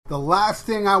The last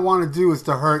thing I want to do is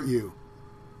to hurt you,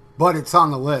 but it's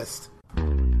on the list. Grab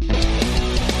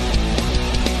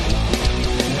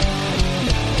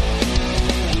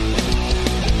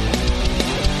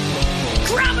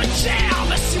a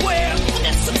jam, I swear, and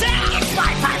it's a down. It's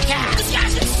my podcast. This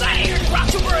guy's insane.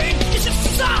 Rock your brain. It's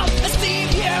just some Steve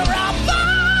Viera.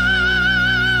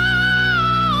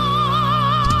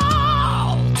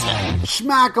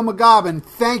 Schmack-a-McGobbin,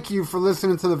 thank you for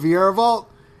listening to the Viera Vault.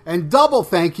 And double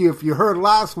thank you if you heard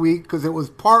last week, because it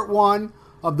was part one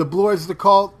of the Blue Oyster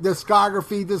Cult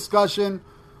discography discussion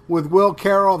with Will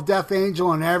Carroll of Death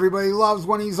Angel, and everybody loves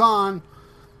when he's on.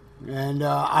 And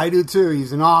I do too.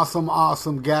 He's an awesome,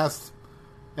 awesome guest.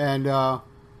 And, I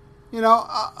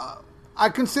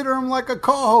consider him like a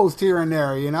co-host here and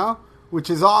there,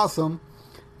 which is awesome.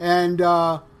 And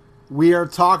we are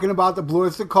talking about the Blue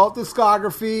Oyster Cult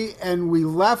discography, and we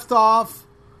left off.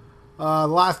 The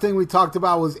last thing we talked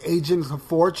about was Agents of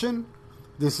Fortune.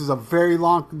 This is a very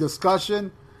long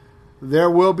discussion.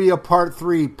 There will be a part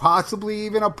 3, possibly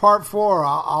even a part 4.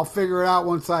 I'll figure it out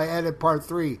once I edit part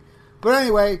 3. But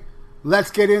anyway, let's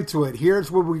get into it.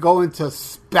 Here's where we go into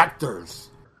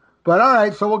Spectres. But all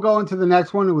right, so we'll go into the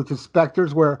next one, which is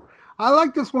Spectres, where I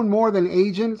like this one more than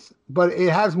Agents, but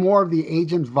it has more of the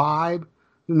Agents vibe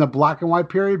than the black and white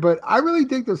period. But I really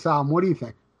dig this album. What do you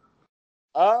think?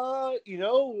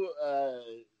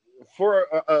 For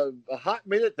a hot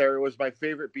minute there, it was my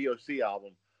favorite BOC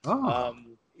album. Oh.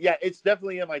 Yeah, it's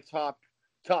definitely in my top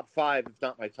 5, if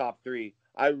not my top 3.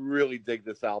 I really dig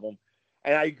this album,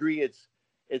 and I agree.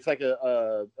 It's like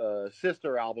a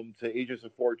sister album to Agents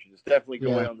of Fortune. It's definitely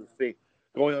going on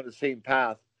the same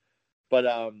path.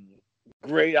 But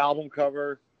great album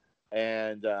cover,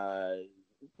 and I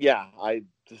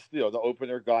just the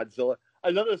opener, Godzilla.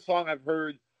 Another song I've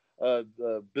heard a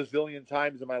bazillion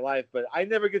times in my life, but I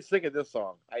never get sick of this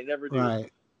song. I never do.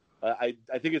 Right. I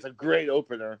think it's a great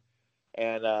opener,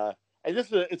 and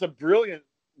it's a brilliant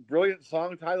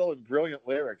song title and brilliant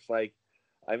lyrics. Like,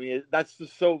 I mean, that's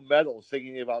just so metal,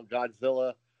 singing about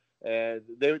Godzilla, and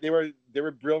they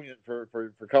were brilliant for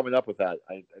coming up with that.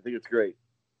 I think it's great.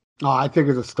 Oh, I think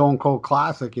it's a stone cold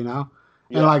classic, Yeah.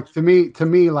 And like to me,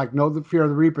 like No Fear of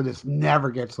the Reaper, this never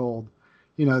gets old.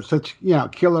 Such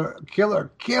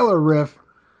killer riff,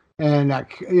 and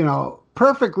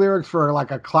perfect lyrics for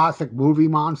like a classic movie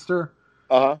monster.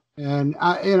 And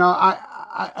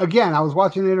I was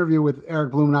watching an interview with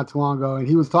Eric Bloom not too long ago, and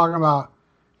he was talking about,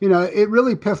 it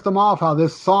really pissed him off how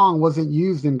this song wasn't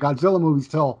used in Godzilla movies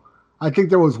till I think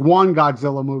there was one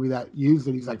Godzilla movie that used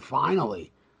it. He's like,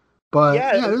 finally, but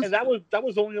and that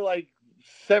was only like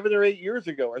 7 or 8 years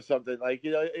ago or something. Like,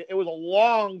 it was a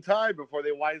long time before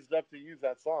they wised up to use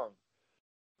that song.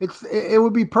 It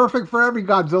would be perfect for every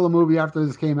Godzilla movie after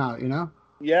this came out,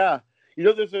 Yeah.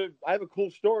 I have a cool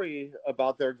story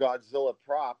about their Godzilla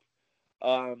prop.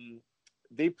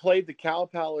 They played the Cow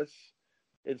Palace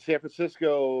in San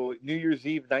Francisco New Year's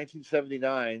Eve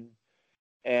 1979,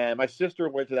 and my sister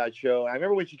went to that show. I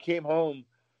remember when she came home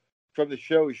from the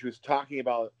show, she was talking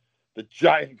about the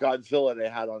giant Godzilla they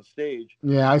had on stage.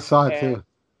 Yeah, I saw it too.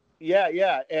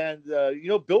 Yeah. And,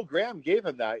 Bill Graham gave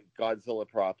him that Godzilla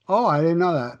prop. Oh, I didn't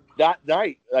know that. That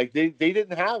night. Like, they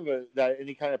didn't have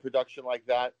any kind of production like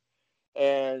that.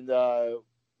 And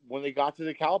when they got to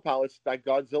the Cow Palace, that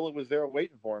Godzilla was there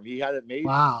waiting for him. He had it made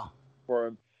for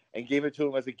him and gave it to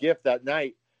him as a gift that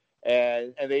night.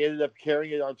 And they ended up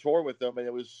carrying it on tour with them. And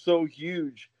it was so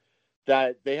huge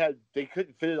that they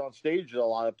couldn't fit it on stage in a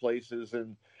lot of places.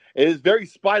 And it is very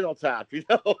Spinal Tap,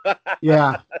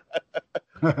 Yeah.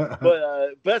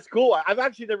 But that's cool. I've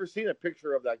actually never seen a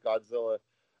picture of that Godzilla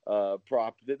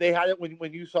prop. They had it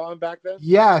when you saw him back then?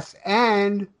 Yes,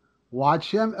 and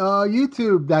watch him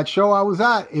YouTube. That show I was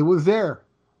at, it was there.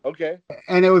 Okay.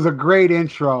 And it was a great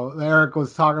intro. Eric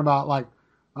was talking about, like,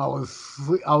 I was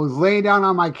laying down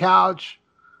on my couch,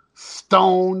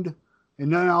 stoned,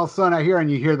 and then all of a sudden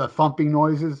you hear the thumping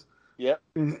noises. Yep.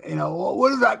 And,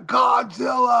 what is that?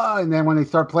 Godzilla! And then when they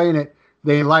start playing it,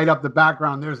 they light up the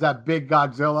background. There's that big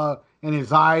Godzilla, and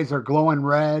his eyes are glowing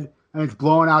red, and it's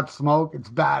blowing out smoke. It's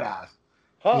badass.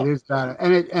 It is badass.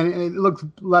 And it looks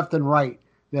left and right.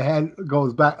 The head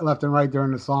goes back left and right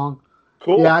during the song.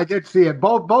 Cool. Yeah, I did see it.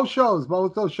 Both those shows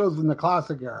in the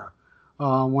classic era,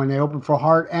 when they opened for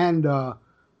Heart and the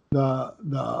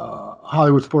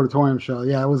Hollywood Sportatorium show.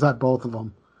 Yeah, I was at both of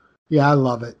them. Yeah, I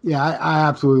love it. Yeah, I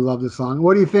absolutely love this song.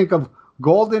 What do you think of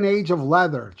Golden Age of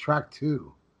Leather, track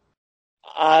 2?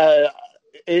 I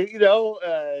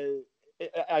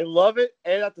love it,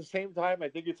 and at the same time, I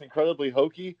think it's incredibly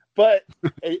hokey. But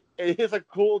it is a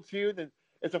cool tune, and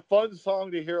it's a fun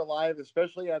song to hear live,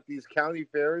 especially at these county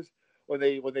fairs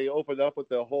when they open up with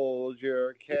the hold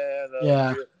your can of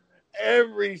Yeah. beer.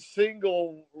 Every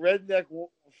single redneck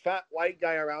fat white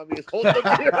guy around me is holding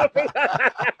a beer up.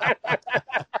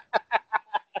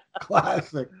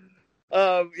 Classic.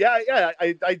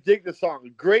 I dig the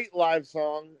song. Great live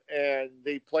song, and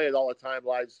they play it all the time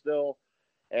live still.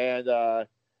 And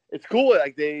it's cool.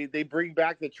 Like they bring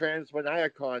back the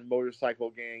Transmaniacon motorcycle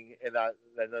gang in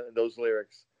in those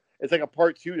lyrics. It's like a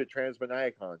part 2 to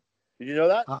Transmaniacon. Did you know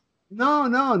that? No.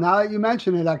 Now that you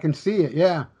mention it, I can see it.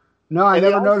 Yeah. No, I And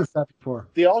never noticed that before.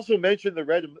 they also mentioned the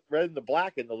red and the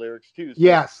black in the lyrics too. So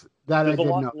Yes, that I there's did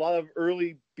know. a lot of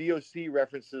early BOC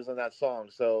references on that song.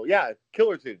 So yeah,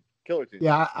 killer tune.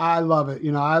 Yeah, I love it.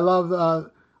 I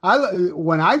love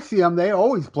when I see them, they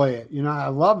always play it. I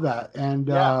love that, and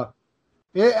Yeah.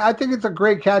 I think it's a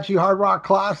great, catchy hard rock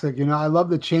classic. I love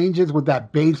the changes with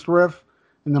that bass riff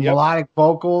and the Yep. melodic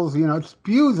vocals. It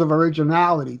spews of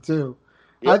originality too.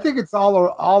 I Yep. think it's all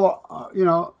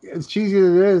as cheesy as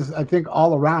it is. I think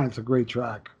all around it's a great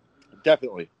track.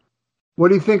 Definitely. What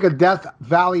do you think of Death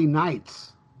Valley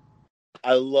Nights?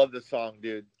 I love the song,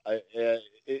 dude. It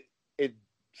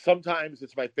sometimes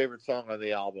it's my favorite song on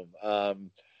the album.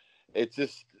 It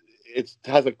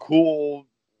has a cool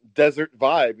desert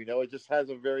vibe. It just has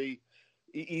a very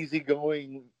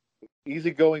easygoing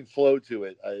flow to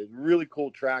it. A really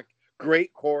cool track,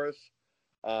 great chorus.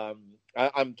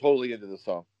 I'm totally into the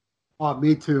song. Oh,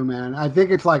 me too, man. I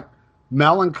think it's like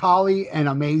melancholy and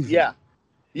amazing.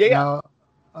 Yeah.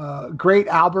 Great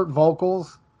Albert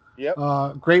vocals. Yep.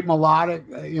 Great melodic,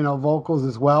 vocals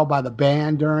as well by the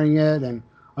band during it, and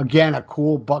again a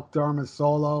cool Buck Dharma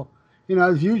solo.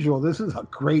 As usual, this is a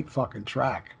great fucking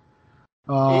track.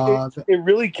 It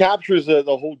really captures the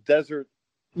whole desert,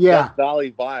 Yeah,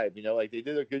 valley vibe. Like they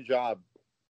did a good job.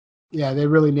 yeah, they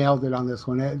really nailed it on this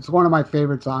one. It's one of my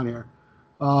favorites on here.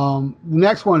 The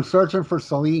next one, Searching for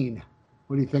Celine.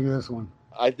 What do you think of this one?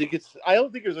 I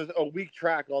don't think there's a weak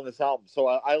track on this album, so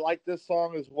I like this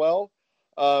song as well.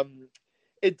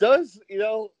 It does,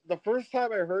 the first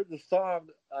time I heard the song,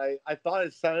 I thought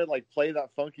it sounded like Play That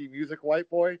Funky Music, White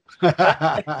Boy.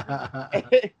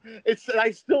 I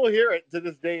still hear it to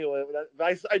this day.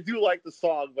 I do like the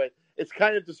song, but it's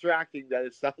kind of distracting that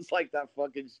it sounds like that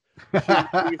fucking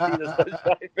the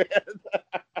Sunshine Band.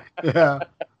 Yeah.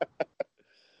 I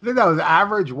think that was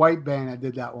Average White Band that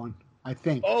did that one. I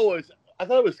think. Oh, I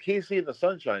thought it was Casey and the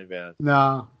Sunshine Band.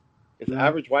 No. It's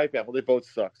Average White Band. Well, they both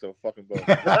suck, so fucking both.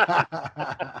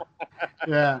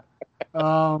 Yeah.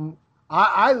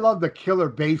 I love the killer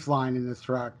bass line in this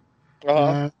track.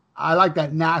 And I like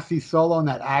that nasty solo and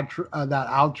that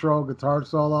outro guitar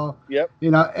solo. Yep.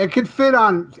 It could fit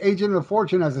on Agent of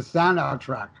Fortune as a standout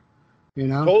track.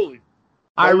 Totally.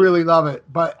 I really love it,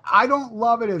 but I don't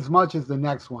love it as much as the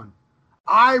next one.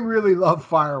 I really love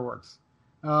Fireworks.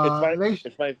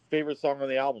 It's my favorite song on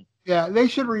the album. Yeah, they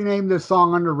should rename this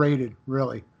song Underrated,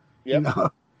 really.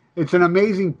 Yep. It's an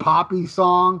amazing poppy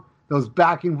song. Those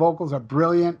backing vocals are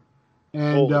brilliant.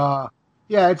 And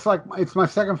it's my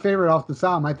second favorite off this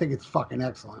album. I think it's fucking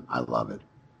excellent. I love it.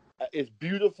 It's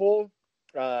beautiful.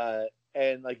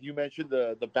 And like you mentioned,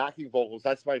 the backing vocals,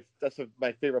 that's my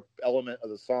favorite element of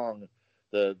the song.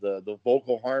 The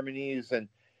vocal harmonies, and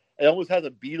it almost has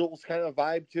a Beatles kind of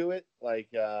vibe to it. Like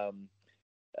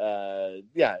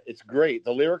it's great.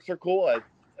 The lyrics are cool. I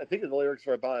think the lyrics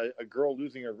are about a girl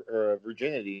losing her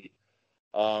virginity.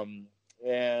 It's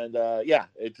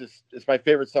my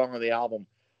favorite song on the album.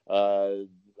 I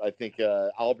think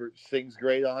Albert sings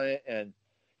great on it, and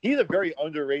he's a very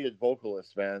underrated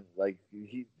vocalist, man. Like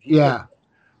he's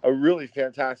a really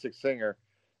fantastic singer,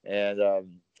 and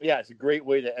it's a great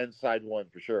way to end side one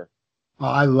for sure. Oh,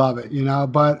 I love it,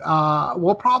 but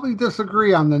we'll probably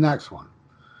disagree on the next one.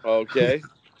 Okay.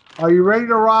 Are you ready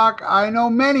to rock? I know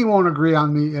many won't agree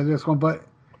on me in this one, but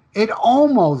it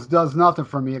almost does nothing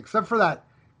for me except for that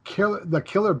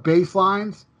killer bass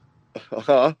lines.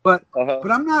 But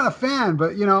I'm not a fan.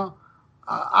 But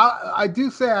I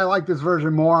do say I like this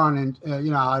version more on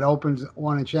how it opens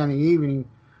One Enchanting Evening.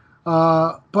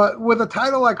 But with a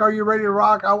title like Are You Ready to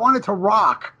Rock? I want it to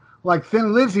rock like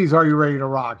Thin Lizzy's Are You Ready to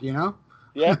Rock? Yeah.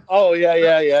 Oh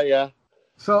yeah.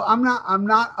 So I'm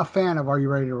not a fan of Are You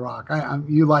Ready to Rock?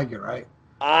 You like it, right?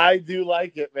 I do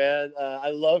like it, man.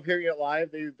 I love hearing it live.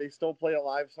 They still play it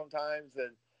live sometimes, and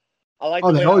I like.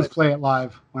 Oh, they always play it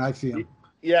live when I see them.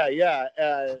 Yeah.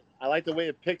 I like the way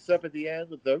it picks up at the end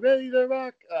with the Ready to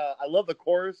Rock. I love the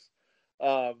chorus.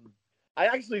 I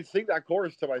actually sing that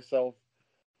chorus to myself,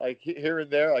 like here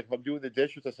and there. Like if I'm doing the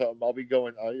dishes or something, I'll be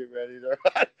going, "Are you ready to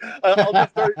rock?" I'll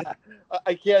just start.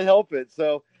 I can't help it.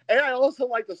 So. And I also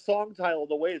like the song title,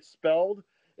 the way it's spelled.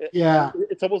 Yeah.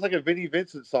 It's almost like a Vinnie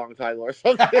Vincent song title or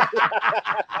something.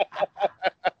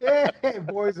 Hey,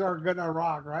 boys are gonna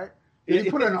rock, right? Did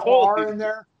he put an Totally. R in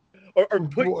there? Or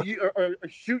put Boy. you or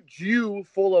shoot you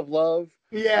full of love.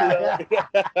 Yeah,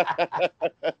 yeah.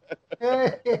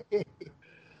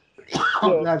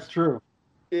 So That's true.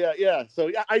 yeah. So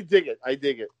yeah, I dig it. I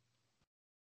dig it.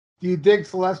 Do you dig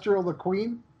Celestial the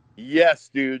Queen? Yes,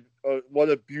 dude. What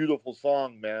a beautiful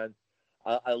song, man.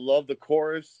 I love the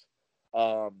chorus.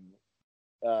 Um,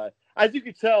 as you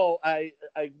can tell, I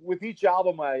with each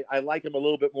album, I like them a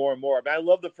little bit more and more. I mean, I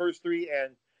love the first three,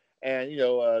 and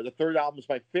the third album is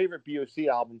my favorite BOC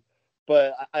album.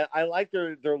 But I like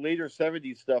their later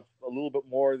 '70s stuff a little bit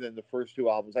more than the first two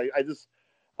albums.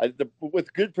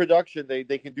 With good production,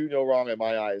 they can do no wrong in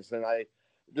my eyes. And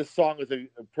this song is a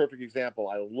perfect example.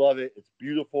 I love it. It's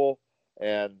beautiful,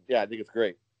 and yeah, I think it's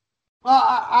great. Well,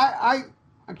 I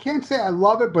can't say I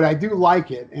love it, but I do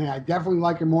like it, and I definitely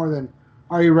like it more than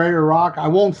Are You Ready to Rock? I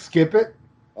won't skip it.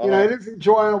 Uh-huh. It is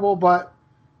enjoyable, but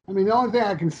I mean, the only thing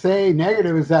I can say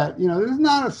negative is that this is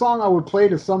not a song I would play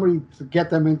to somebody to get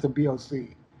them into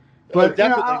BOC. But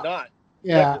Definitely not.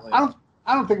 yeah, Definitely not.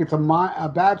 I don't think it's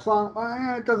a bad song.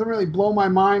 It doesn't really blow my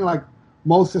mind like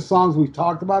most of the songs we've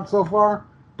talked about so far.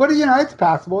 But it's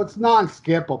passable. It's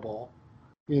non-skippable.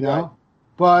 You Right. know.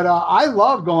 But I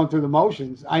love going through the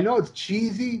motions. I know it's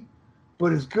cheesy,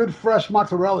 but it's good fresh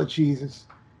mozzarella cheese. It's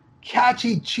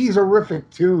catchy, cheeserific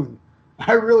tune.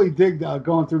 I really dig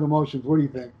going through the motions. What do you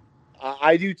think?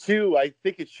 I do too. I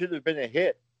think it should have been a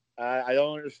hit. I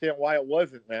don't understand why it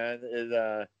wasn't, man.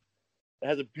 It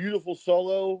has a beautiful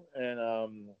solo,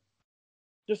 and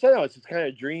just I don't know, it's just kind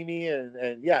of dreamy,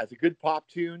 and yeah, it's a good pop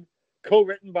tune,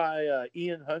 co-written by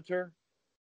Ian Hunter,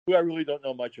 who I really don't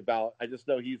know much about. I just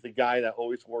know he's the guy that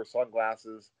always wore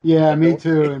sunglasses. Yeah, And me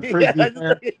too. And frizzy yeah,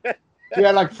 hair.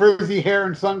 Yeah, like frizzy hair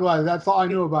and sunglasses. That's all I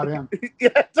knew about him.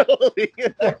 yeah, totally.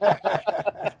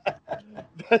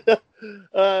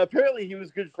 Apparently, he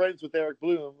was good friends with Eric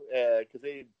Bloom because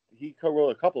he co-wrote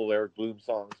a couple of Eric Bloom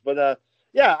songs. But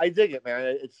yeah, I dig it, man.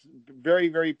 It's very,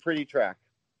 very pretty track.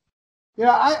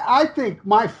 Yeah, I think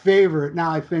my favorite, now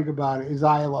I think about it, is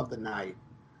I Love the Night.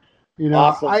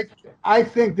 Awesome. I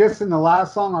think this and the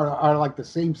last song are like the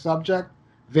same subject,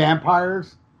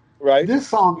 vampires. Right? This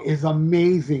song is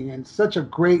amazing and such a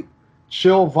great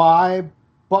chill vibe.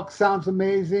 Buck sounds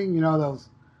amazing. Those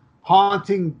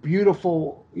haunting,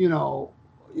 beautiful,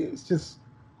 it's just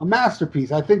a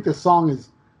masterpiece. I think this song is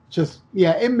just,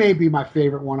 yeah, it may be my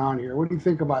favorite one on here. What do you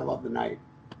think of I Love the Night?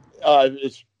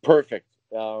 It's perfect.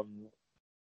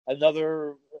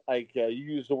 Another, like you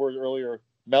used the word earlier,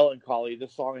 melancholy.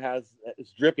 This song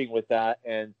it's dripping with that,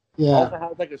 and also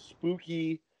has like a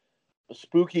spooky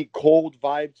cold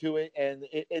vibe to it, and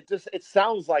it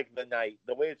sounds like the night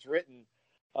the way it's written.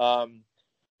 And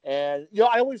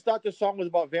I always thought this song was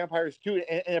about vampires too,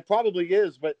 and it probably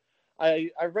is, but I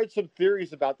read some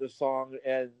theories about this song,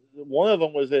 and one of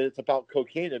them was that it's about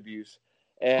cocaine abuse,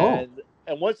 and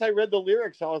once I read the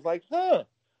lyrics, I was like,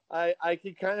 I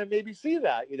can kind of maybe see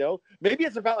that, maybe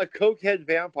it's about a cokehead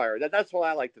vampire. That's what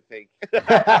I like to think.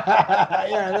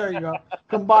 Yeah, there you go.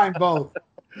 Combine both.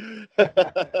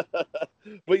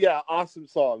 But yeah, awesome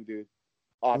song, dude.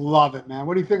 Awesome. Love it, man.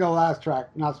 What do you think of the last track,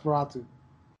 Nosferatu?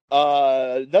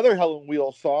 Another Helen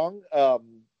Wheel song.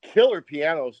 Killer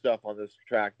piano stuff on this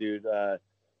track, dude.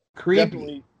 Creepy.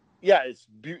 Definitely, yeah, it's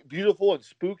beautiful and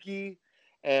spooky,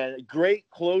 and great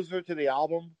closer to the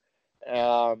album.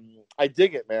 I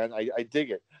dig it, man. I dig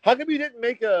it. How come you didn't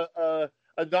make a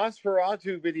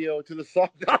Nosferatu video to the song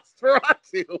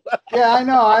Nosferatu? Yeah, I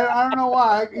know. I don't know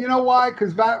why. You know why?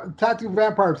 Because Tattoo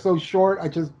Vampire is so short. I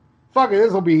just, fuck it,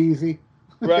 this will be easy.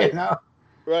 Right.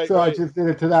 Right. So right. I just did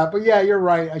it to that. But yeah, you're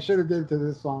right. I should have did it to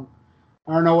this song.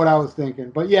 I don't know what I was thinking.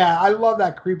 But yeah, I love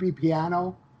that creepy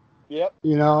piano. Yep.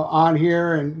 On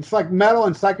here. And it's like metal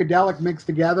and psychedelic mixed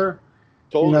together.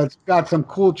 Totally. It's got some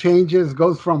cool changes.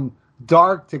 Goes from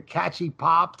dark to catchy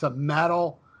pop to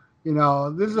metal.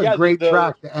 This is a great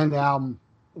track to end the album.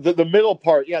 The middle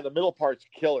part, the middle part's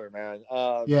killer, man.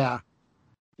 Yeah,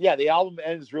 the album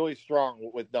ends really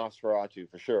strong with Nosferatu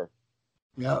for sure.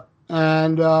 Yeah,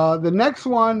 and the next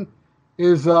one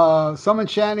is Some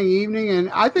Enchanting Evening, and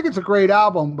I think it's a great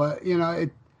album, but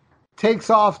it takes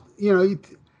off.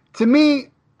 To me,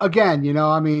 again,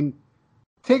 I mean,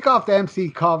 take off the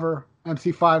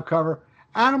MC5 cover,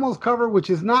 Animals cover, which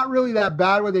is not really that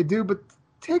bad what they do, but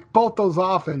take both those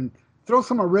off and throw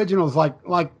some originals like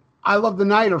I Love the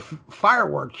Night or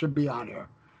Fireworks should be on here,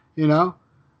 Yeah,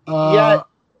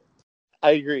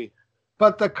 I agree.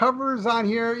 But the covers on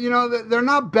here, they're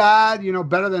not bad,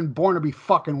 better than Born to Be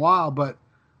Fucking Wild, but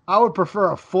I would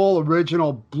prefer a full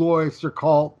original Blue Oyster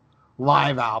Cult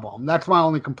live album. That's my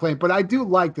only complaint. But I do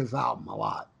like this album a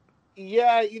lot.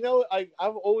 Yeah,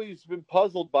 I've always been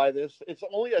puzzled by this. It's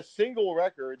only a single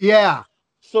record. Yeah.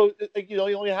 So, you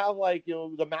only have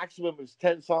the maximum is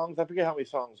 10 songs. I forget how many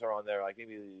songs are on there, like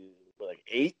maybe like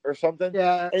 8 or something.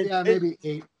 Yeah, And, yeah, maybe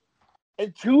 8.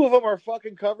 and 2 of them are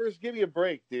fucking covers. Give me a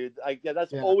break, dude.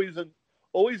 That's Yeah.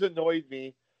 always annoyed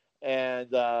me. And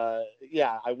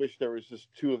yeah, I wish there was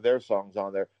just 2 of their songs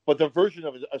on there. But the version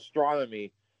of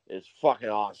Astronomy is fucking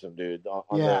awesome, dude.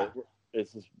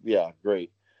 It's just, yeah,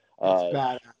 great. It's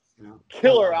badass.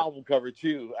 Killer album cover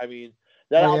too. I mean,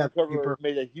 that album cover super.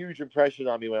 made a huge impression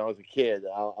on me when I was a kid.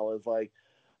 I was like,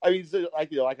 I mean,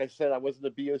 like I said, I wasn't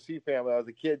a BOC fan when I was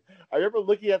a kid. I remember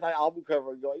looking at that album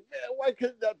cover and going, man, why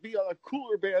couldn't that be on a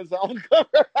Cooler Band's album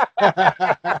cover?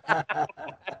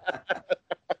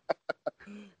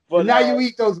 But now you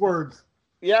eat those words.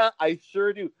 Yeah, I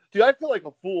sure do. Dude, I feel like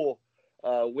a fool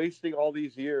wasting all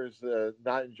these years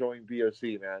not enjoying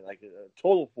BOC, man. Like a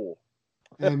total fool.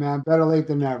 Hey, man, better late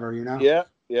than never, Yeah,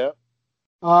 yeah.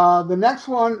 The next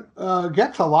one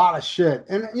gets a lot of shit.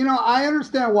 And, I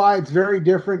understand why it's very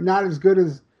different, not as good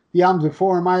as the albums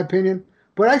before, in my opinion.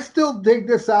 But I still dig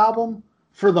this album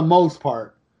for the most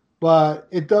part. But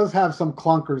it does have some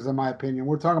clunkers, in my opinion.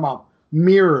 We're talking about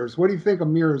Mirrors. What do you think of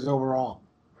Mirrors overall?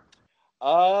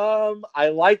 I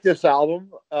like this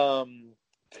album.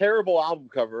 Terrible album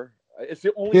cover. It's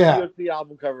the only BOC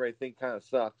album cover I think kind of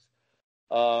sucks.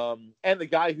 And the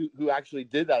guy who actually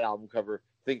did that album cover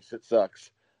thinks it sucks.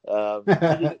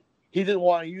 He didn't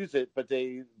want to use it, but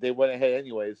they went ahead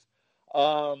anyways.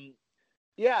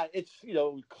 Yeah, it's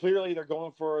clearly they're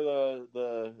going for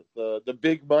the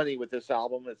big money with this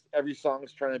album. It's every song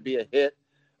is trying to be a hit,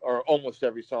 or almost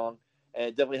every song, and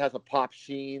it definitely has a pop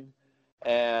sheen.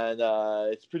 And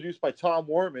it's produced by Tom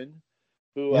Worman,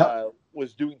 who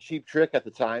was doing Cheap Trick at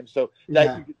the time. So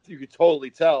that you could totally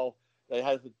tell that it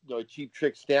has a Cheap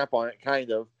Trick stamp on it,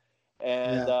 kind of.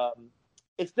 And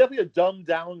it's definitely a dumbed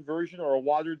down version or a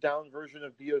watered down version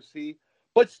of BOC,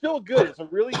 but still good. It's a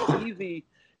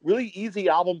really easy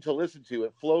album to listen to.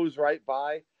 It flows right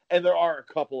by, and there are a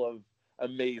couple of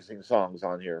amazing songs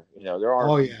on here. There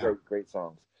are great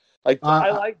songs. Like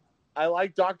I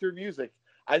like Dr. Music.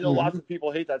 I know lots of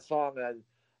people hate that song, and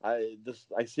I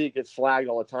see it get slagged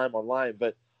all the time online,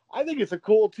 but I think it's a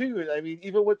cool tune. I mean,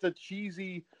 even with the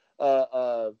cheesy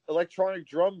electronic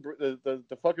drum,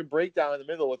 the fucking breakdown in the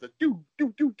middle with the do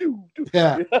do do do do.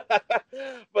 Yeah.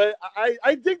 But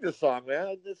I dig this song,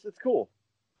 man. It's cool.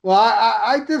 Well,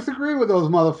 I disagree with those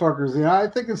motherfuckers. I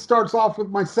think it starts off with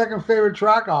my second favorite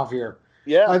track off here.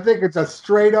 Yeah. I think it's a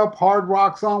straight up hard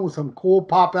rock song with some cool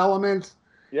pop elements.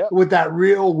 Yeah. With that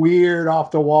real weird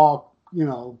off the wall,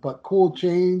 but cool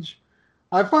change.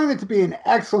 I find it to be an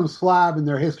excellent slab in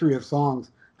their history of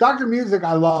songs. Dr. Music,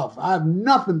 I love. I have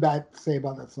nothing bad to say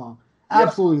about that song.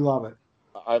 Absolutely love it.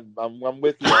 I'm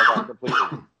with you on that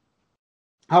completely.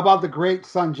 How about The Great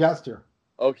Sun Jester?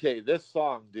 Okay, this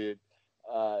song, dude,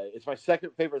 it's my second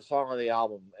favorite song on the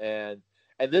album, and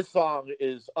this song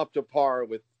is up to par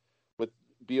with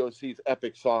BOC's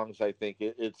epic songs. I think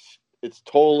it's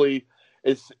totally.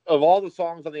 It's of all the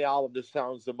songs on the album, this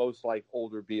sounds the most like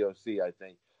older BOC, I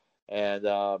think, and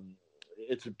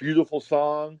it's a beautiful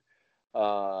song.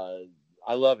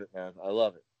 I love it, man. I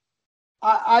love it.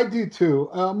 I do too.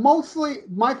 Mostly,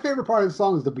 my favorite part of the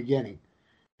song is the beginning.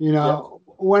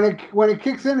 When it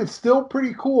kicks in, it's still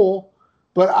pretty cool,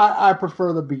 but I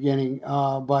prefer the beginning.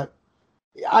 But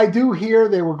I do hear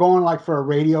they were going like for a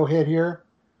radio hit here.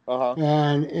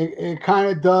 And it kind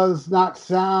of does not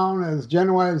sound as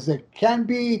genuine as it can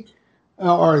be,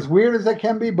 or as weird as it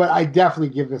can be, but I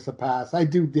definitely give this a pass. I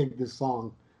do dig this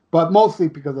song, but mostly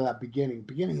because of that beginning.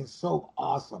 Beginning is so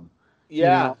awesome.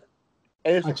 Yeah.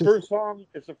 And it's the first song.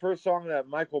 It's the first song that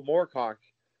Michael Moorcock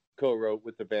co-wrote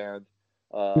with the band.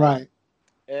 Right.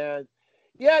 And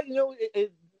yeah,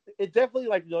 it definitely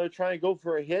they're trying to go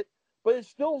for a hit, but it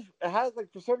has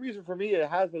for some reason for me it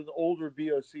has an older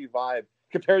BOC vibe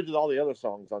compared to all the other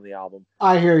songs on the album.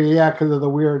 I hear you, because of the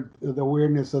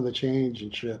weirdness of the change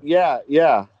and shit. Yeah.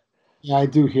 Yeah, I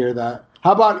do hear that.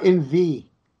 How about In V?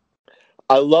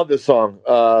 I love this song.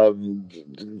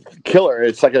 Killer.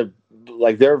 It's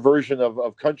like their version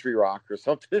of country rock or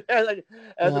something. It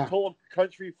has a total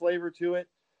country flavor to it.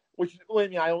 Which,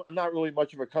 I'm not really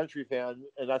much of a country fan,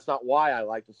 and that's not why I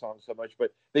like the song so much.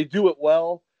 But they do it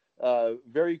well.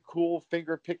 Very cool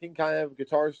finger picking kind of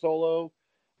guitar solo.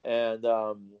 And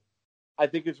I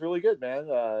think it's really good, man.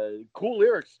 Cool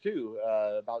lyrics too,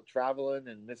 about traveling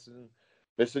and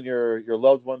missing your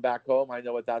loved one back home. I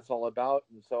know what that's all about,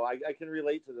 and so I can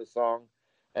relate to this song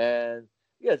And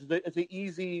yeah, it's an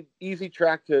easy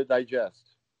track to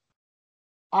digest.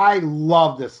 I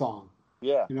love this song.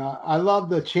 Yeah. You know, I love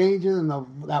the changes and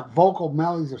that vocal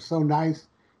melodies are so nice.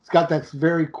 It's got that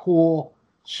very cool,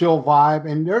 chill vibe.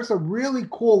 And there's a really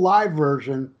cool live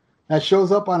version that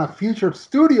shows up on a future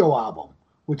studio album,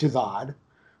 which is odd.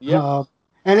 Yep.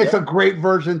 And it's a Yep. great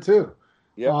version too.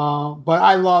 Yep. But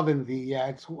I love Envy. Yeah,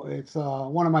 it's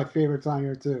one of my favorites on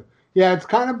here too. Yeah, it's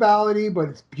kind of ballady, but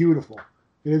it's beautiful.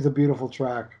 It is a beautiful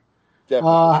track.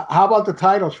 Definitely. How about the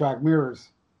title track, Mirrors?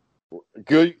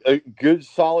 Good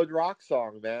solid rock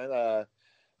song, man.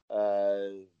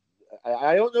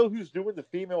 I don't know who's doing the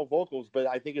female vocals, but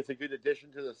I think it's a good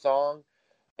addition to the song,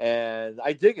 and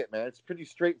I dig it, man. It's pretty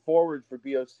straightforward for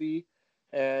BOC,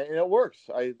 and it works.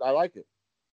 I like it.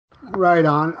 Right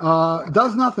on.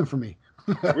 Does nothing for me.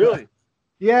 Really?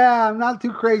 Yeah, I'm not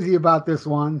too crazy about this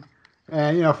one.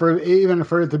 And you know, for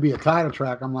it to be a title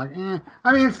track, I'm like, eh.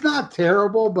 I mean, it's not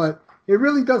terrible, but it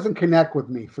really doesn't connect with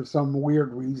me for some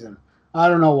weird reason. I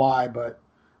don't know why, but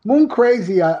Moon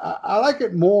Crazy, I like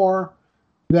it more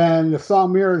than the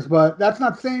song Mirrors, but that's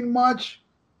not saying much.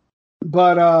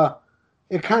 But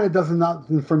it kind of does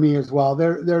nothing for me as well.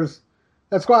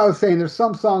 That's why I was saying there's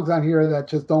some songs on here that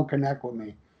just don't connect with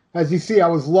me. As you see, I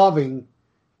was loving,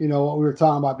 you know, what we were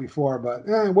talking about before. But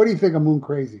what do you think of Moon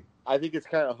Crazy? I think it's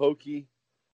kind of hokey.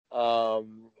 Yeah,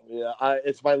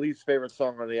 it's my least favorite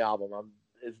song on the album.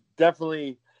 It's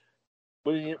definitely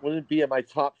wouldn't be in my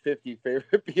top 50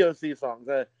 favorite BOC songs.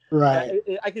 Right.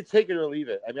 I could take it or leave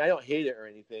it. I mean, I don't hate it or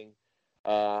anything.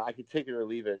 I could take it or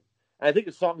leave it. And I think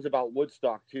the song's about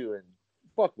Woodstock too, and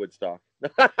fuck Woodstock.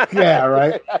 Yeah,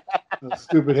 right. Those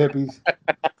stupid hippies.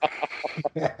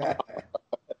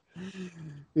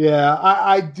 Yeah,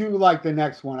 I do like the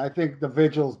next one. I think the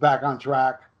Vigil's back on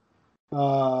track.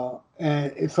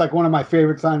 And it's like one of my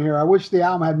favorites on here. I wish the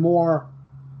album had more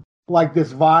like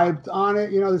this vibe on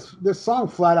it. You know, this song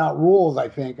flat out rules, I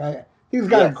think. He's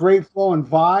got a great flow and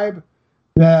vibe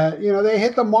that, you know, they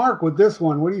hit the mark with this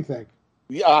one. What do you think?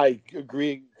 Yeah, I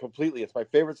agree completely. It's my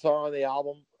favorite song on the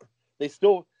album. They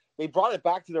brought it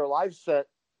back to their live set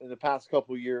in the past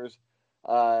couple of years.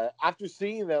 After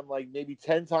seeing them like maybe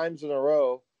 10 times in a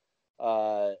row,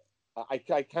 I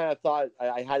kind of thought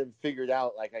I had them figured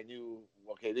out. Like I knew,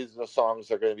 okay, these are the songs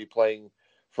they're going to be playing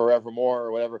forevermore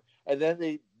or whatever. And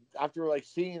then after like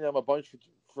seeing them a bunch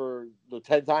for the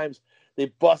 10 times, they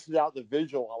busted out the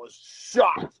Vigil. I was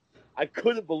shocked. I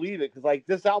couldn't believe it because like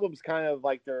this album's kind of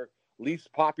like their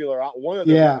least popular, one of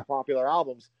their least popular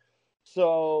albums.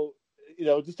 So, you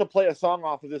know, just to play a song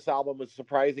off of this album was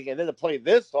surprising. And then to play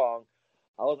this song,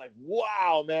 I was like,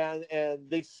 wow, man. And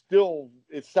it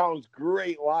sounds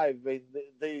great live.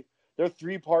 Their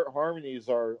 3-part harmonies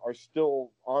are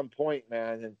still on point,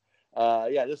 man. And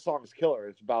yeah, this song is killer.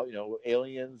 It's about, you know,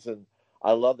 aliens, and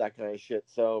I love that kind of shit.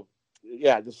 So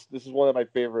yeah, this is one of my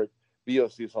favorite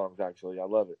BOC songs, actually. I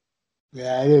love it.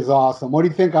 Yeah, it is awesome. What do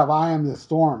you think of I Am the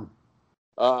Storm?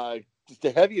 Just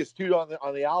the heaviest tune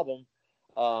on the album.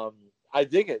 I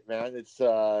dig it, man. It's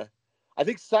I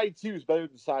think side 2 is better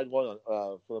than side 1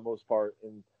 for the most part,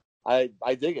 and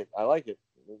I dig it. I like it.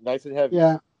 Nice and heavy.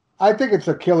 Yeah, I think it's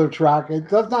a killer track. It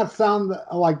does not sound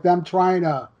like them trying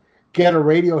to get a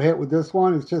radio hit with this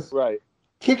one. It's just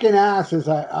kicking ass, as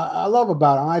I love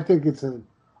about it. I think it's an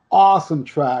awesome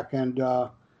track. And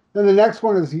then the next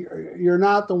one is You're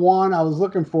Not the One I Was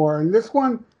Looking For. And this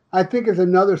one, I think, is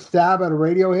another stab at a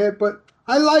radio hit, but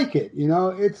I like it. You know,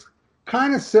 it's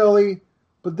kind of silly,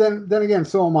 but then again,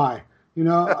 so am I. You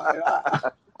know,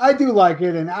 I do like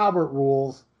it, and Albert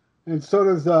rules, and so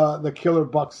does the Killer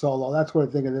Buck solo. That's what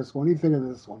I think of this one. What do you think of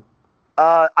this one?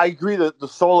 I agree that the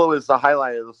solo is the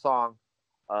highlight of the song.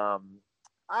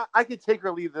 I could take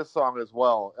or leave this song as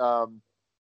well.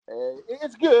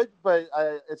 It's good, but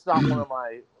it's not one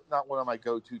of my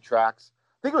go-to tracks.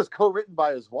 I think it was co-written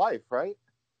by his wife, right?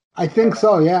 I think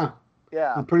so. Yeah.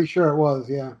 Yeah. I'm pretty sure it was.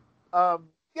 Yeah.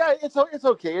 Yeah, it's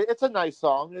okay. It's a nice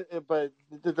song, but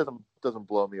it doesn't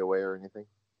blow me away or anything.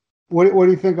 What do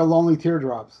you think of Lonely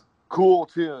Teardrops? Cool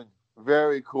tune,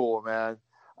 very cool, man.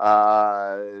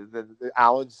 The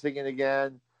Alan singing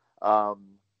again. I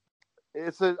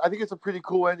think it's a pretty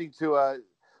cool ending to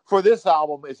for this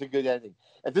album. It's a good ending.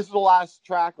 If this is the last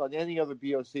track on any other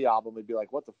BOC album, it'd be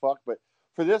like, what the fuck? But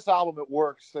for this album, it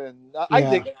works, and I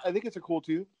dig it. I think it's a cool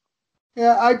tune.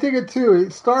 Yeah, I dig it too.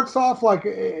 It starts off like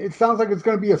it sounds like it's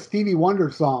going to be a Stevie Wonder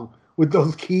song with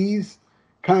those keys.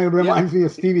 Kind of reminds me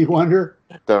of Stevie Wonder.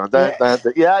 Yeah. But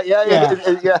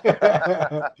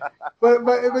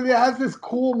it has this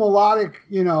cool melodic,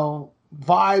 you know,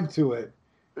 vibe to it.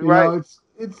 You know,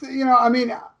 it's you know, I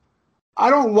mean, I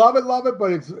don't love it,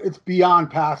 but it's beyond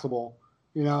passable,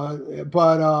 you know.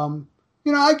 But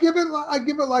you know, I give it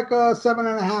like a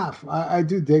 7.5. I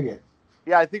do dig it.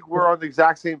 Yeah, I think we're on the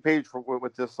exact same page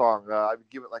with this song. I would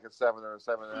give it like a 7 or a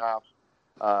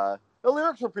 7.5. The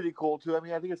lyrics are pretty cool too. I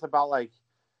mean, I think it's about like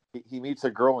he meets a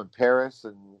girl in Paris,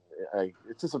 and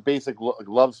it's just a basic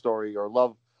love story or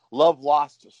love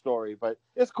lost story. But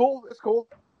it's cool. It's cool.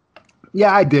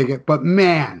 Yeah, I dig it. But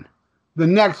man, the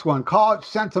next one, call it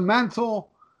sentimental,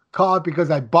 call it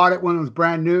because I bought it when it was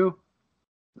brand new.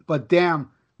 But damn,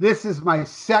 this is my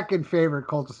second favorite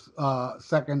Blue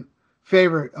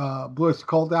Oyster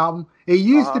Cult album. It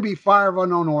used to be Fire of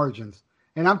Unknown Origins,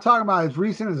 and I'm talking about as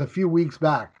recent as a few weeks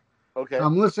back. Okay.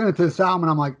 I'm listening to this album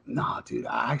and I'm like, no, dude,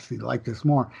 I actually like this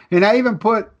more. And I even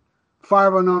put Fire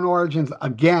of Unknown Origins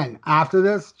again after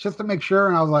this just to make sure.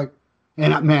 And I was like,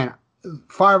 and man,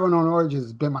 Fire of Unknown Origins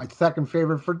has been my second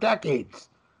favorite for decades.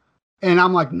 And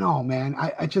I'm like, no, man,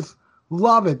 I just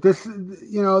love it. This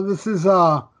is,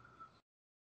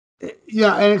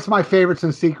 yeah, and it's my favorite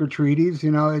since Secret Treaties.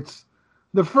 You know, it's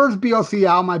the first BLC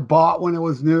album I bought when it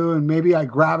was new, and maybe I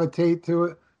gravitate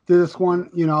to this one,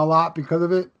 you know, a lot because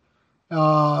of it.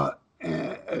 I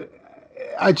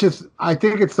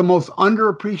think it's the most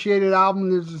underappreciated album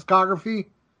in his discography,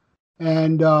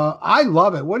 and I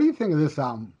love it. What do you think of this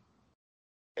album?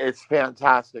 It's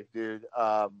fantastic, dude.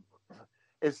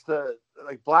 It's the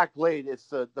Black Blade. It's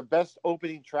the best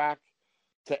opening track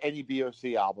to any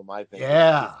BOC album, I think.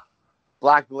 Yeah,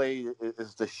 Black Blade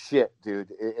is the shit,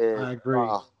 dude. I agree.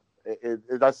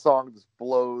 That song just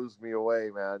blows me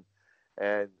away, man.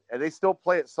 And they still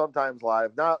play it sometimes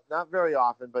live, not very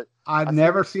often, but I've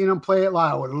never seen them play it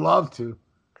live. I would love to.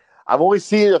 I've only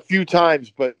seen it a few times,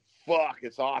 but fuck,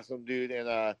 it's awesome, dude.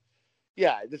 And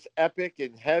yeah, just epic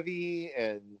and heavy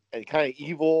and kind of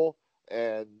evil,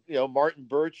 and you know, Martin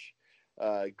Birch,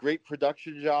 great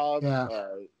production job.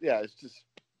 Yeah, it's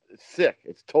sick.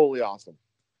 It's totally awesome.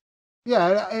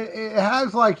 Yeah, it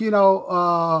has like, you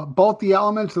know, both the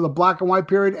elements of the black and white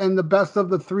period and the best of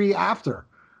the three after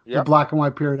the black and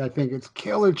white period. I think it's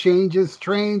killer changes,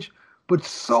 strange, but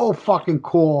so fucking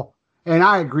cool. And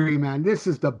I agree, man. This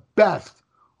is the best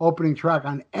opening track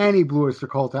on any Blue Oyster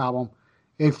Cult album.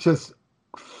 It's just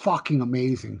fucking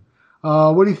amazing.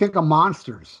 What do you think of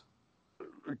Monsters?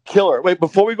 Killer. Wait,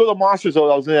 before we go to Monsters,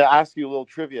 though, I was going to ask you a little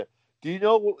trivia. Do you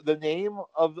know the name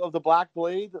of the Black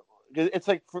Blade? It's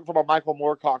like from a Michael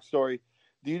Moorcock story.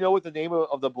 Do you know what the name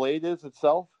of the blade is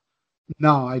itself?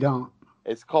 No, I don't.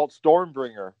 It's called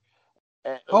Stormbringer.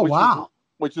 Oh, wow.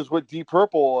 Which is what Deep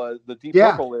Purple, the Deep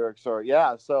Purple lyrics are.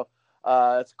 Yeah, so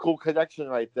it's a cool connection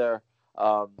right there.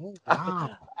 Wow.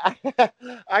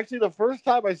 Actually, the first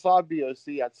time I saw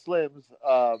BOC at Slim's,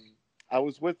 I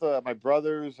was with my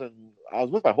brothers, and I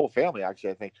was with my whole family, actually,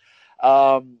 I think.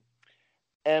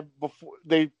 And before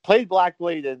they played Black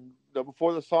Blade, and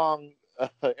before the song,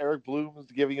 Eric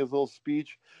Bloom's giving his little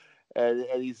speech, and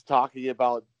he's talking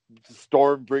about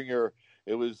Stormbringer.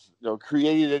 It was, you know,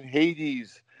 created in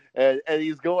Hades, and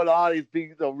he's going on. He's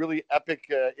being a really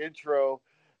epic intro.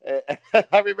 And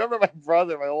I remember my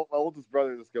brother, my oldest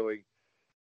brother, just going,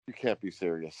 "You can't be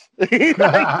serious." You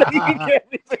can't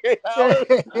be serious.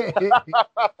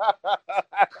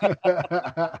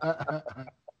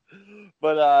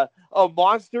 But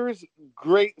Monsters,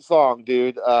 great song,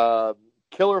 dude.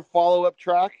 Killer follow-up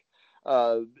track.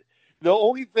 The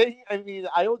only thing, I mean,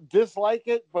 I don't dislike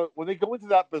it, but when they go into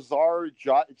that bizarre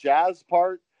jazz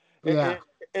part,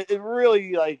 it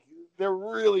really, like, they're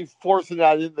really forcing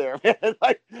that in there, man.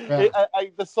 Like,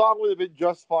 the song would have been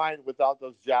just fine without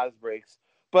those jazz breaks.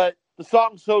 But the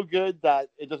song's so good that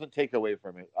it doesn't take away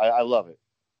from it. I love it.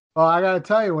 Well, I got to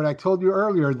tell you what I told you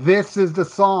earlier. This is the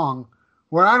song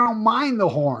where I don't mind the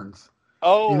horns.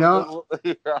 Oh, you know?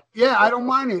 Yeah, I don't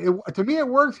mind it. To me, it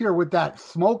works here with that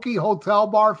smoky hotel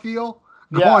bar feel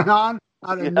going on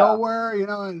out of nowhere, you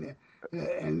know,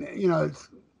 and you know, it's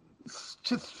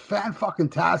just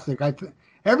fan-fucking-tastic. I think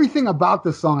everything about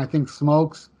this song, I think,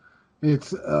 smokes.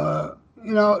 It's, you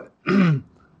know,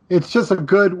 it's just a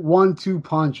good 1-2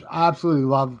 punch. I absolutely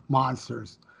love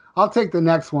Monsters. I'll take the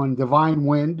next one, Divine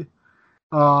Wind.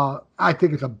 I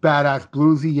think it's a badass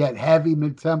bluesy yet heavy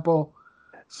mid-tempo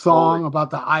song about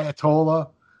the Ayatollah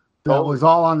that was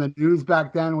all on the news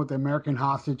back then with the American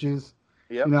hostages.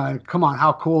 Yep. You know, and come on,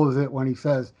 how cool is it when he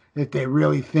says, "If they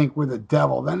really think we're the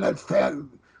devil, then let's send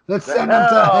them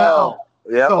to hell."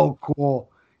 Yep. So cool.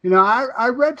 You know, I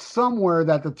read somewhere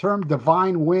that the term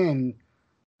 "divine wind"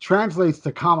 translates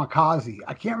to kamikaze.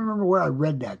 I can't remember where I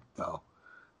read that though.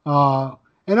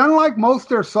 And unlike most of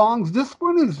their songs, this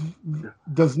one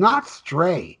does not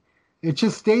stray. It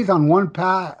just stays on one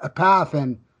path,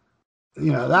 and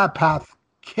that path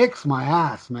kicks my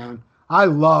ass, man. I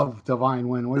love Divine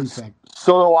Wind. What do you think?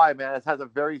 So do I, man. It has a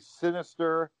very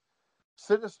sinister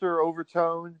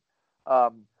overtone.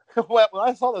 When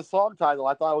I saw the song title,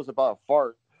 I thought it was about a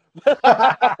fart.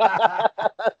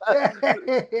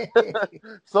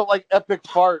 So like epic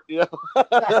fart,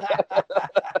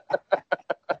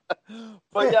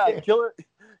 But yeah, killer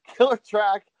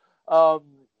track.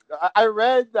 I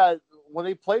read that when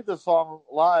they played the song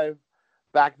live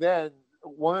back then,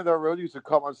 one of their roadies would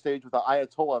come on stage with an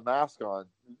Ayatollah mask on.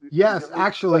 Yes,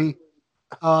 actually,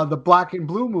 the Black and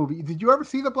Blue movie. Did you ever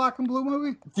see the Black and Blue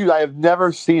movie? Dude, I have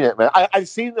never seen it, man. I've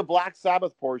seen the Black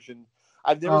Sabbath portion.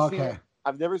 I've never seen it.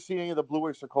 I've never seen any of the Blue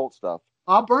Oyster Cult stuff.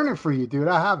 I'll burn it for you, dude.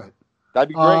 I have it. That'd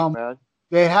be great, man.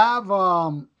 They have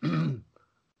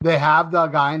they have the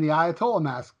guy in the Ayatollah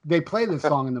mask. They play this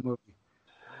song in the movie.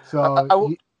 So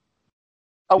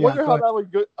I wonder how that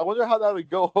would go. I wonder how that would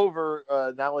go over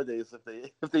nowadays if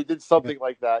they did something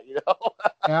like that. Yeah,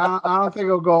 I don't think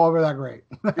it'll go over that great.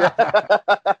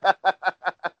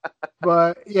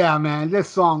 But yeah, man, this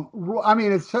song. I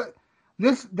mean,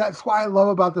 that's why I love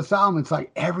about this album. It's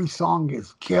like every song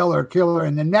is killer,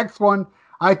 and the next one,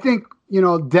 I think,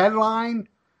 Deadline.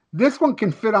 This one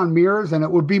can fit on Mirrors, and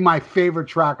it would be my favorite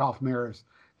track off Mirrors.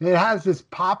 It has this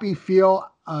poppy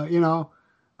feel,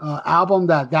 album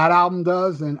that album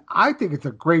does, and I think it's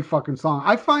a great fucking song.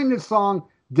 I find this song,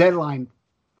 Deadline,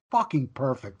 fucking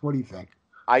perfect. What do you think?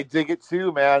 I dig it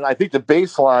too, man. I think the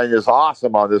bass line is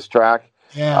awesome on this track.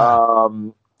 Yeah.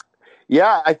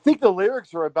 Yeah, I think the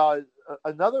lyrics are about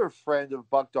another friend of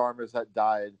Buck Dharma's that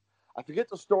died. I forget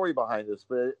the story behind this,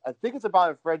 but I think it's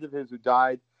about a friend of his who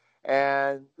died.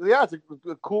 And yeah, it's a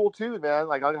cool tune, man.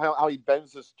 Like how he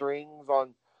bends the strings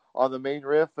on the main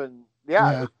riff, and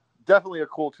yeah. It's definitely a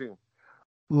cool tune.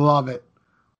 Love it.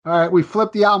 All right, we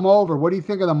flipped the album over. What do you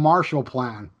think of the Marshall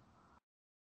Plan?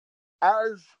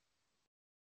 There's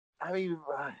a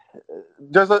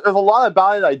lot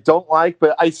about it I don't like,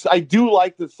 but I do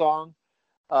like the song.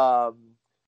 But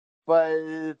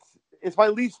it's my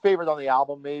least favorite on the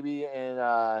album, maybe, and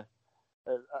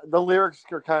the lyrics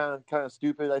are kind of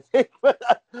stupid, I think. but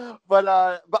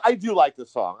I do like the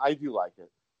song. I do like it.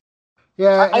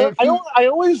 Yeah,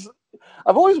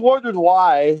 I've always wondered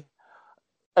why,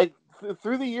 like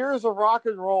through the years of rock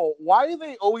and roll, why do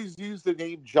they always use the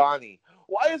name Johnny?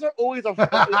 Why is there always it's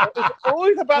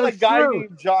always about a guy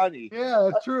named Johnny? Yeah,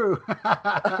 that's true.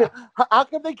 How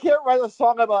come they can't write a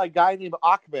song about a guy named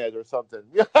Ahmed or something?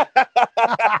 It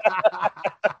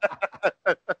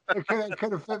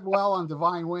could have fit well on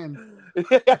Divine Wind.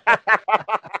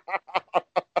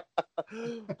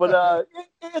 But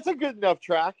it's a good enough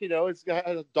track, It's got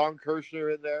Don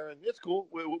Kirshner in there, and it's cool.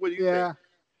 What do you think?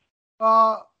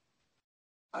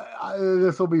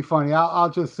 This will be funny. I'll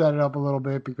just set it up a little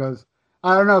bit because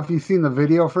I don't know if you've seen the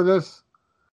video for this.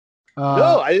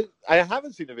 No, I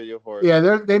haven't seen the video for it.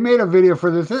 Yeah, they made a video for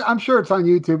this. I'm sure it's on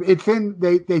YouTube. It's in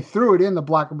they threw it in the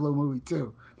Black and Blue movie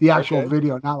too. The actual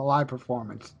video, not a live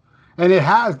performance. And it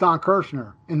has Don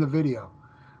Kirshner in the video.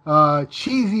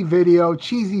 Cheesy video,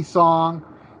 cheesy song,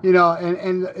 and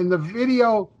the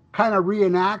video kind of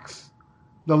reenacts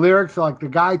the lyrics. Like the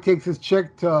guy takes his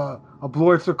chick to a Blue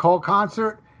Oyster Cult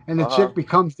concert, and the chick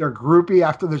becomes their groupie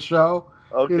after the show.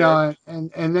 Okay. And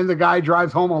then the guy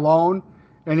drives home alone,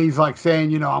 and he's like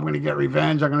saying, I'm going to get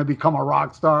revenge. I'm going to become a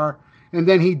rock star. And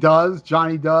then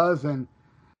Johnny does, and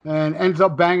ends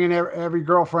up banging every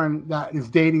girlfriend that is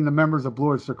dating the members of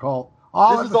Blue Oyster Cult.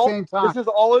 Same time. This is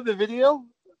all in the video?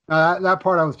 That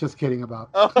part I was just kidding about.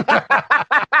 Oh.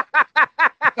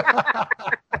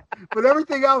 But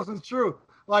everything else is true.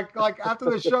 Like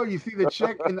after the show, you see the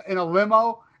chick in a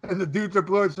limo, and the dudes at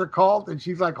Blue Oyster Cult, and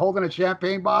she's like holding a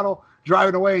champagne bottle,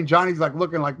 driving away, and Johnny's like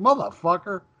looking like,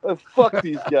 motherfucker. Fuck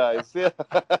these guys. Yeah.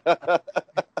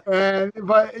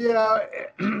 But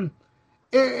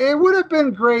it would have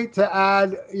been great to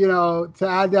add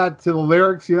that to the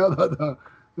lyrics,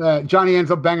 that Johnny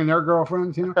ends up banging their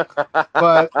girlfriends,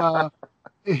 But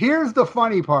here's the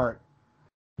funny part.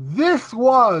 This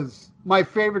was my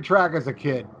favorite track as a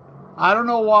kid. I don't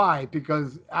know why,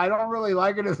 because I don't really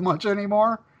like it as much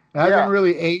anymore. It hasn't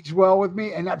really aged well with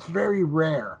me, and that's very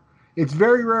rare. It's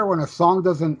very rare when a song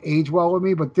doesn't age well with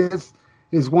me, but this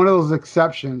is one of those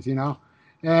exceptions,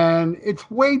 And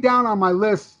it's way down on my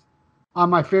list on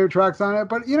my favorite tracks on it.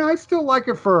 But, I still like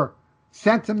it for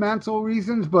sentimental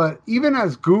reasons. But even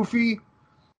as goofy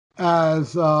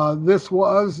as this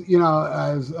was,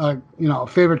 as a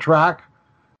favorite track,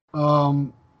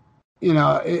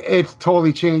 it's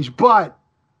totally changed. But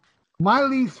my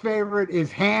least favorite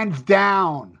is hands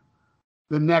down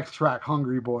the next track,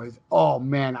 Hungry Boys. Oh,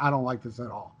 man, I don't like this at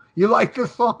all. You like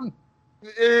this song?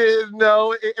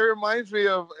 No, it reminds me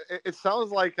of. It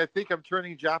sounds like I think I'm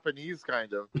turning Japanese,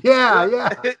 kind of. Yeah,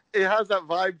 yeah. It has that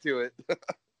vibe to it.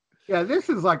 Yeah, this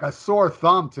is like a sore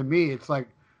thumb to me. It's like,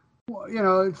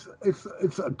 it's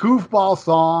a goofball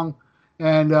song,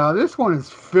 and this one is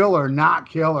filler, not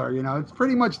killer. It's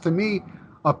pretty much to me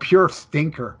a pure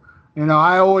stinker.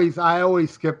 I always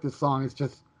skip this song. It's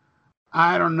just,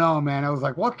 I don't know, man. I was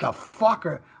like, what the fuck?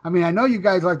 I mean, I know you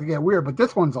guys like to get weird, but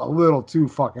this one's a little too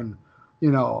fucking,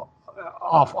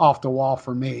 off the wall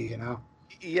for me.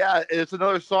 Yeah, it's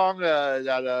another song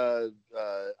that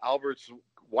Albert's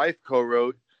wife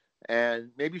co-wrote, and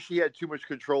maybe she had too much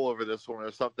control over this one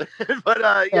or something. But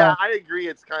yeah, I agree.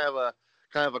 It's kind of a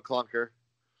clunker.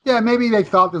 Yeah, maybe they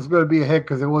thought this was going to be a hit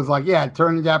because it was like, yeah,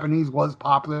 Turning Japanese was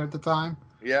popular at the time.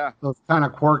 Yeah, Those kind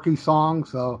of quirky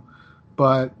songs. So,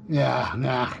 but yeah,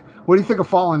 nah. What do you think of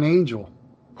Fallen Angel?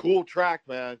 cool track,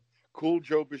 man. Cool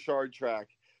Joe Bouchard track.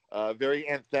 Very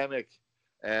anthemic,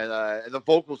 and the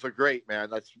vocals are great, man.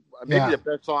 That's maybe the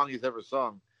best song he's ever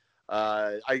sung.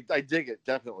 I dig it,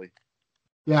 definitely.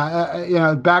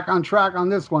 Yeah, back on track on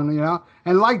this one,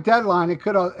 and like Deadline,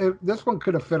 this one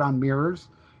could have fit on Mirrors.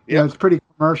 Yeah, it's pretty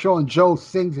commercial, and Joe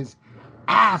sings his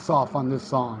ass off on this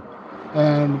song,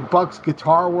 and Buck's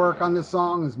guitar work on this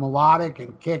song is melodic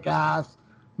and kick ass.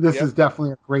 This is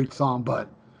definitely a great song, but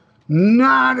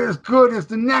not as good as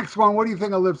the next one. What do you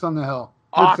think of Lips on the Hill?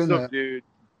 Awesome, dude.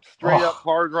 Straight up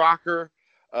hard rocker.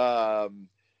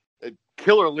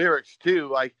 Killer lyrics too.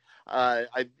 Like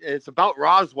it's about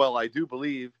Roswell, I do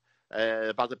believe,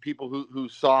 about the people who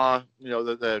saw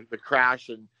the crash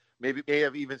and may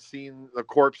have even seen the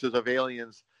corpses of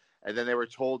aliens, and then they were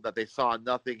told that they saw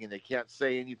nothing and they can't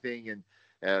say anything,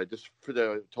 and just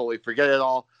totally forget it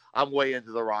all. I'm way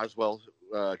into the Roswell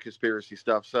conspiracy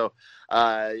stuff, so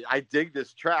I dig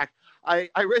this track. I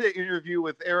read an interview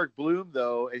with Eric Bloom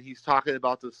though, and he's talking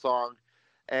about this song,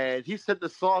 and he said the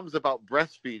song's about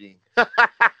breastfeeding.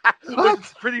 Which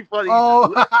is pretty funny.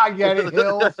 Oh, I get it.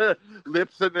 Hills.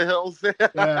 Lips in the hills.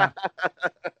 Yeah.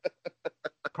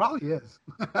 Probably is.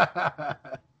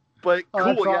 But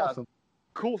cool, yeah. Awesome.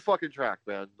 Cool fucking track,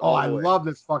 man. I love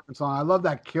this fucking song. I love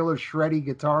that killer shreddy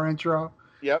guitar intro.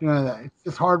 Yep. It's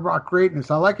just hard rock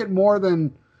greatness. I like it more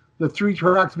than the 3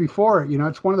 tracks before it.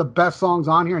 It's one of the best songs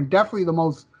on here and definitely the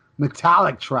most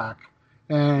metallic track.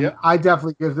 And I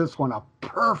definitely give this one a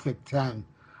perfect 10.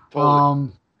 Totally.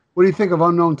 What do you think of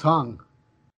Unknown Tongue?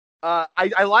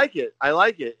 I like it. I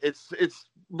like it. It's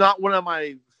not one of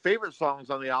my favorite songs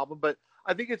on the album, but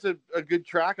I think it's a good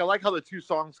track. I like how the 2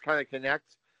 songs kind of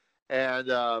connect,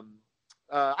 and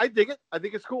I dig it. I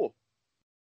think it's cool.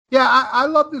 Yeah, I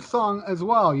love this song as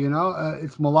well.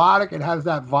 It's melodic. It has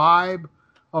that vibe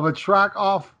of a track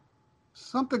off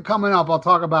something coming up. I'll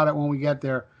talk about it when we get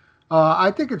there.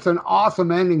 I think it's an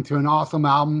awesome ending to an awesome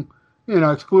album,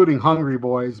 excluding Hungry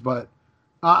Boys, but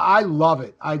I love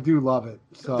it. I do love it.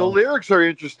 So the lyrics are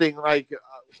interesting. Like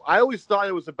I always thought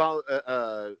it was about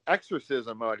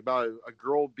exorcism, like about a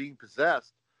girl being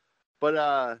possessed, but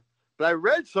I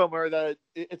read somewhere that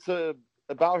it's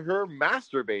about her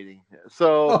masturbating.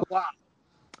 So,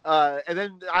 and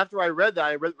then after I read that,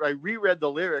 I reread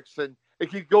the lyrics, and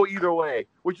it could go either way,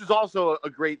 which is also a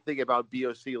great thing about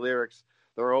BOC lyrics.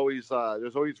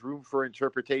 There's always room for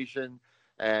interpretation,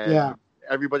 and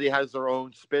everybody has their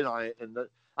own spin on it, and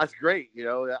that's great.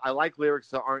 I like lyrics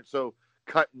that aren't so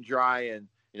cut and dry, and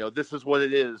this is what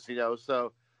it is.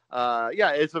 So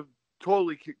it's a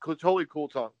totally cool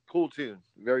song, cool tune,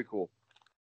 very cool.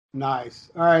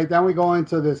 Nice. All right, then we go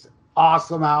into this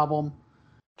awesome album,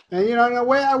 and in a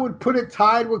way I would put it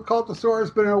tied with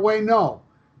Cultosaurus, but in a way no.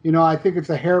 I think it's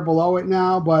a hair below it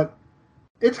now, but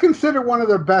it's considered one of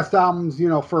their best albums,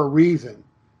 for a reason,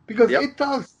 because it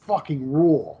does fucking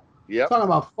rule. Yeah. Talking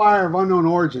about Fire of Unknown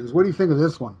Origins. What do you think of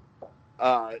this one?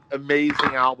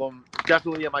 Amazing album.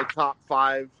 Definitely in my top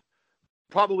 5.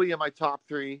 Probably in my top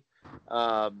 3.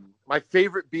 My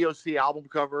favorite BOC album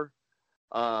cover.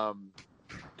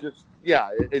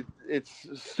 It's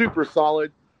super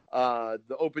solid.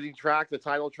 The opening track, the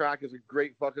title track, is a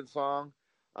great fucking song.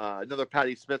 Another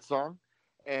Patti Smith song.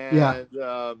 And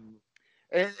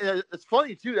it's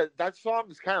funny too that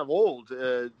song is kind of old.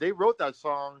 They wrote that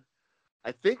song,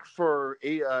 I think, for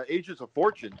Ages of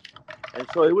Fortune, and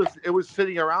so it was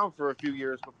sitting around for a few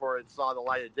years before it saw the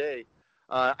light of day.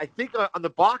 I think on the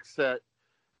box set,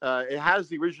 it has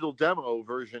the original demo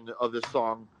version of this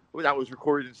song that was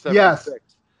recorded in '76. Yes,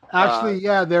 actually,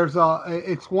 there's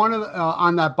it's one of the,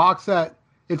 on that box set.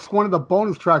 It's one of the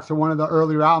bonus tracks of one of the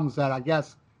earlier albums that I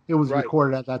guess it was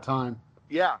recorded at that time.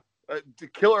 Yeah. The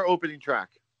killer opening track.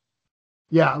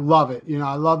 Yeah, I love it.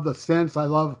 I love the synths. I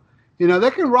love,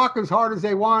 they can rock as hard as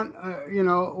they want.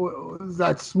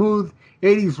 That smooth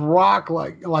 '80s rock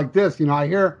like this. I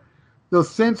hear those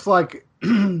synths like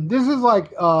this is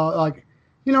like kind of like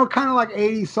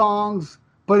 '80s songs,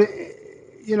 but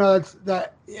it's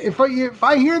that if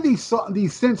I hear these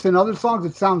synths in other songs,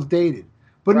 it sounds dated,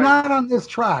 but Right. not on this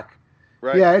track.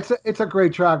 Right. Yeah, it's a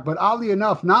great track, but oddly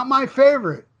enough, not my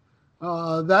favorite.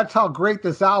 That's how great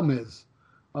this album is.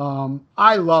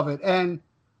 I love it. And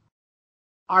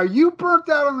are you burnt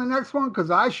out on the next one?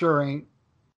 Because I sure ain't.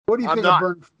 What do you I'm think of not.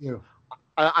 burnt for you?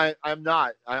 I'm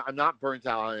not. I'm not burnt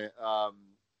out on it.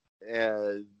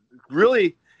 And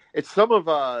really, it's some of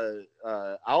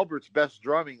Albert's best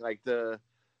drumming, like that.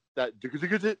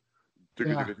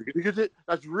 Yeah.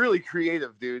 That's really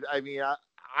creative, dude. I mean,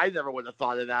 I never would have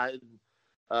thought of that. And,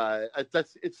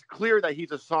 it's clear that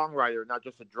he's a songwriter, not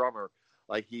just a drummer.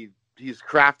 Like he's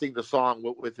crafting the song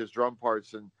with his drum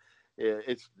parts, and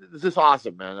it's just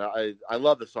awesome, man. I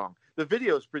love the song. The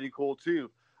video is pretty cool too.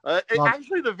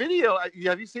 Actually, the video.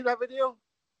 Have you seen that video?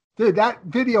 Dude, that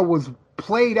video was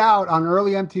played out on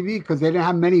early MTV because they didn't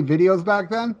have many videos back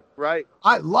then. Right.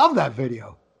 I love that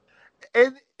video.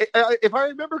 And if I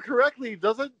remember correctly,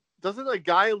 doesn't a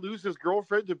guy lose his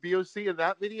girlfriend to BOC in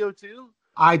that video too?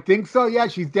 I think so. Yeah,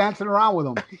 she's dancing around with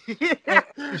him. Yeah.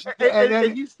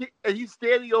 And And he's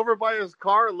standing over by his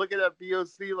car looking at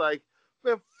BOC like,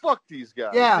 man, fuck these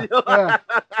guys. yeah, yeah.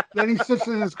 Then he sits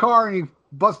in his car and he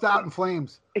busts out in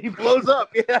flames. He blows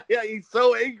up. Yeah, yeah. He's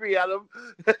so angry at him.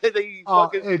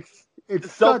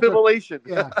 It's self-immolation.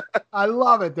 Yeah, I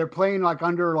love it. They're playing like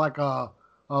under like a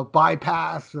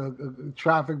bypass, a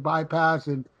traffic bypass,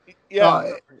 and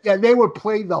they would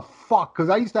play the fuck because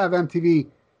I used to have MTV.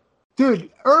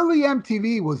 Dude, early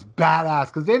MTV was badass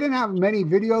because they didn't have many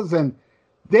videos and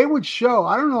they would show.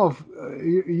 I don't know if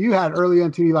you had early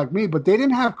MTV like me, but they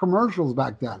didn't have commercials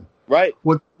back then. Right.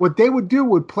 What they would do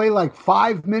would play like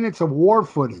 5 minutes of war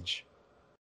footage,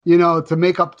 to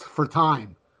make up for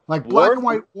time. Like black and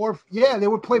white war. Yeah, they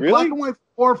would play black and white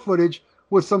war footage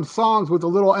with some songs with a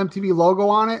little MTV logo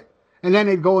on it, and then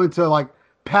they'd go into like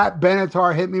Pat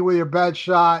Benatar, "Hit Me with Your Best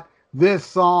Shot," this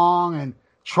song, and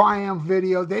Triumph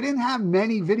video. They didn't have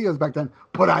many videos back then,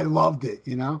 but I loved it.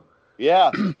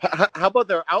 Yeah. How about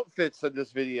their outfits in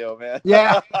this video, man?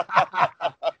 Yeah.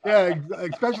 Yeah,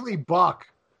 especially Buck.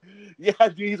 Yeah,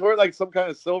 dude, he's wearing like some kind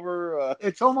of silver.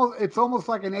 It's almost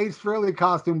like an Ace Frehley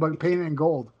costume, but painted in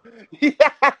gold. Yeah.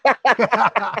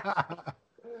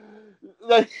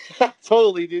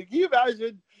 Totally, dude. Can you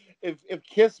imagine if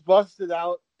Kiss busted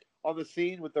out on the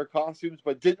scene with their costumes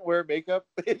but didn't wear makeup?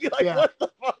 It'd be like, what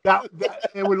the fuck?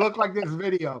 It would look like this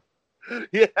video.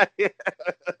 Yeah, yeah.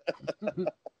 And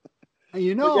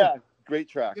yeah, great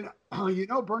track.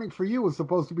 Burning for You was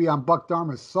supposed to be on Buck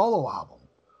Dharma's solo album.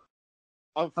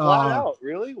 I'm flat out,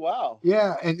 really? Wow.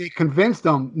 Yeah, and they convinced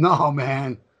him, no,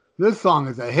 man, this song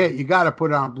is a hit. You got to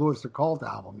put it on Blue Oyster Cult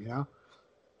album,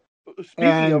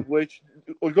 Speaking of which,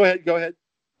 go ahead.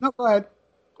 No, go ahead.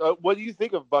 What do you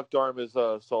think of Buck Dharma's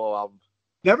solo album?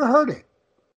 Never heard it.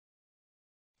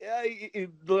 Yeah,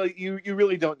 you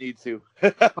really don't need to.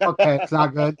 Okay, it's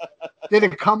not good. Did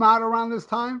it come out around this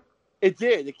time? It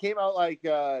did. It came out like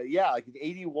in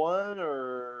 81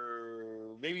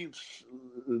 or maybe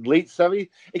late 70s.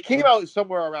 It came out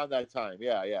somewhere around that time.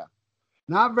 Yeah, yeah.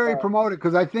 Not very promoted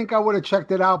because I think I would have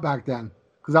checked it out back then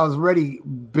because I was already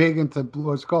big into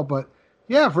Blue Oyster Cult. But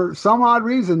yeah, for some odd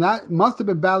reason, that must have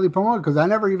been badly promoted because I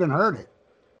never even heard it.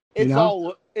 It's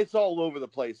all over the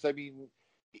place. I mean,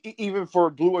 even for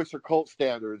Blue Oyster Cult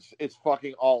standards, it's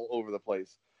fucking all over the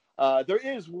place. There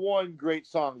is one great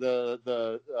song,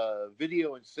 the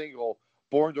video and single,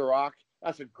 Born to Rock.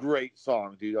 That's a great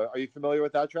song, dude. Are you familiar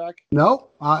with that track? No,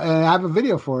 and I have a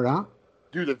video for it, huh?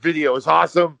 Dude, the video is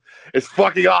awesome. It's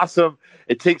fucking awesome.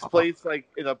 It takes place like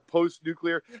in a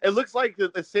post-nuclear. It looks like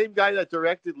the same guy that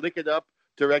directed Lick It Up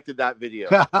directed that video.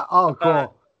 Oh,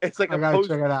 cool. It's like I gotta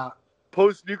check it out.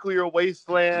 Post-nuclear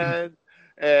wasteland.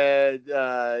 And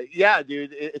yeah,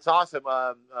 dude, it's awesome.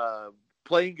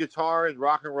 Playing guitar and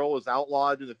rock and roll is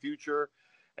outlawed in the future.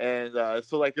 And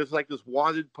so like there's like this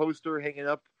wanted poster hanging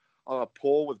up on a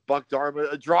pole with Buck Dharma,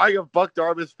 a drawing of Buck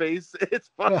Dharma's face.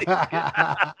 It's funny.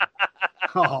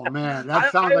 Oh man,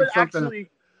 that sounds like something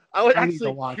I would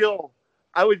actually kill.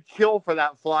 I would kill for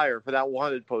that flyer, for that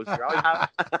wanted poster. I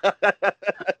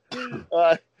would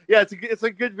have... yeah, it's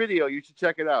a good video. You should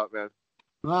check it out, man.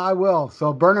 Well, I will.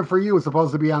 So "Burning for You" is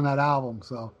supposed to be on that album.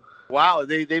 So wow,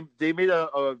 they made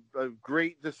a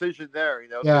great decision there.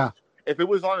 Yeah. If it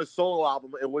was on a solo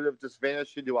album, it would have just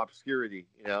vanished into obscurity.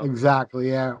 Exactly.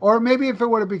 Yeah. Or maybe if it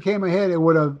would have became a hit, it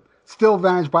would have still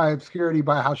vanished by obscurity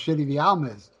by how shitty the album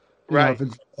is. Right. If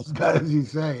it's as bad as you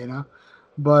say,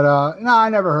 But no, I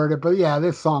never heard it. But yeah,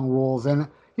 this song rules. And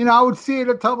I would see it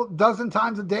a dozen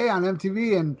times a day on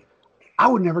MTV, and I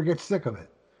would never get sick of it.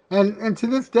 And to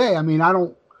this day, I mean, I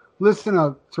don't listen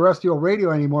to terrestrial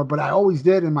radio anymore, but I always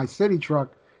did in my city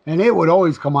truck, and it would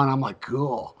always come on. I'm like,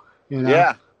 cool,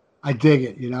 Yeah. I dig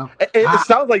it, It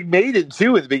sounds like Maiden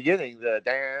too in the beginning. The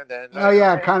dan, dan, dan, Oh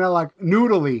yeah, kind of like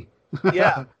noodly.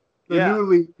 Yeah. The Yeah.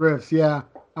 noodly riffs. Yeah,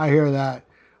 I hear that.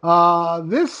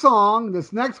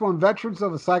 This next one, Veterans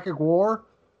of a Psychic War.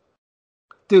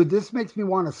 Dude, this makes me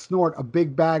want to snort a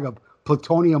big bag of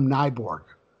plutonium Nyborg.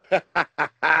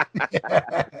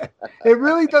 It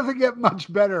really doesn't get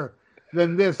much better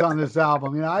than this on this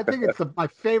album. I think it's my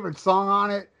favorite song on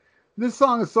it. This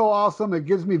song is so awesome. It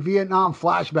gives me Vietnam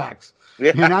flashbacks.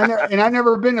 Yeah. And I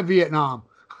never been to Vietnam.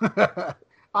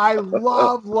 I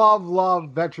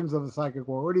love Veterans of the Psychic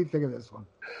War. What do you think of this one?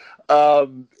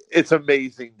 It's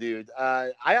amazing, dude.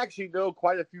 I actually know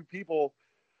quite a few people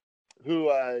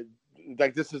who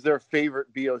like this is their favorite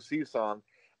BOC song.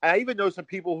 And I even know some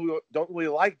people who don't really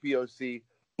like BOC,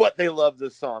 but they love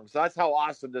this song. So that's how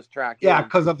awesome this track is. Yeah,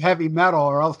 because of heavy metal,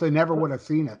 or else they never would have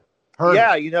seen it. Heard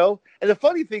yeah, it. And the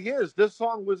funny thing is, this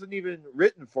song wasn't even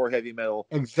written for heavy metal.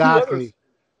 Exactly.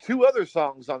 Two other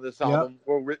songs on this album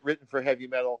were written for heavy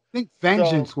metal. I think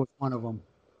Vengeance was one of them.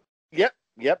 Yep.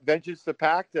 Vengeance the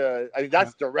Pact. I mean,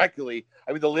 that's directly.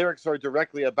 I mean, the lyrics are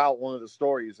directly about one of the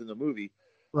stories in the movie.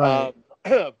 Right.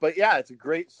 But yeah, it's a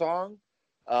great song.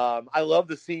 I love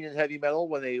the scene in heavy metal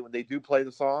when they do play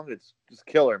the song. It's just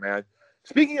killer, man.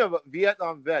 Speaking of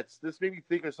Vietnam vets, this made me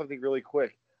think of something really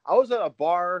quick. I was at a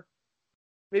bar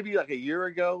maybe like a year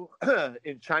ago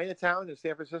in Chinatown in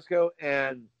San Francisco,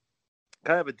 and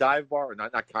kind of a dive bar, or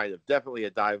not kind of, definitely a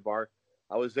dive bar.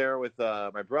 I was there with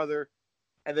my brother,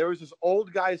 and there was this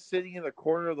old guy sitting in the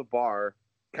corner of the bar,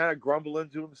 kind of grumbling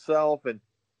to himself, and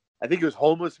I think he was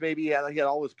homeless maybe. He had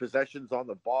all his possessions on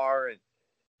the bar, and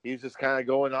he was just kind of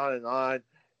going on and on.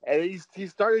 And he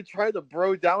started trying to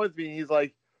bro down with me, and he's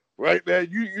like, right, man,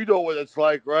 you know what it's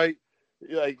like, right?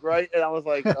 Like, right? And I was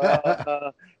like,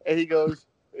 and he goes,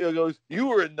 you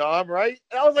were in Nam, right?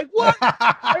 And I was like, what?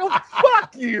 I go,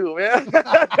 fuck you, man.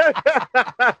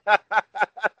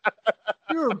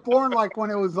 You were born like when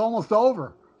it was almost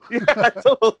over. Yeah,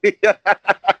 totally.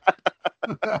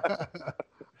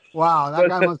 Wow, that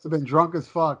guy must have been drunk as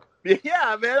fuck.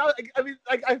 Yeah, man.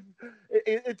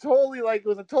 It totally like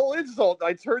was a total insult.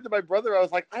 I turned to my brother. I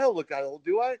was like, I don't look that old,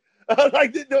 do I? I was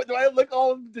like, do I look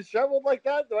all disheveled like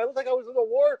that? Do I look like I was in the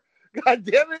war? God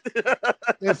damn it!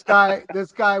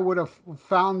 This guy would have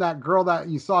found that girl that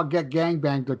you saw get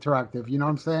gangbanged attractive. You know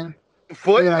what I'm saying?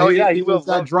 Foot? Yeah, he was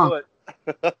that drunk.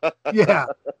 Foot. Yeah,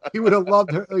 he would have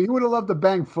loved her. He would have loved to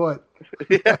bang Foot.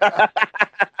 Yeah.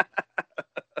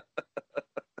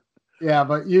 Yeah,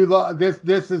 but you love this.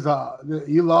 This is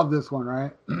you love this one,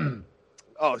 right?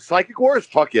 Oh, Psychic Wars?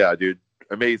 Fuck yeah, dude!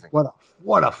 Amazing.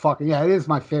 What a fucking it is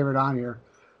my favorite on here.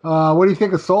 What do you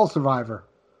think of Soul Survivor?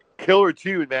 Killer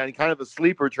tune, man. Kind of a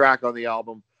sleeper track on the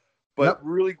album, but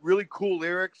really, really cool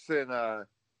lyrics and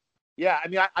yeah. I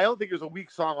mean, I don't think there's a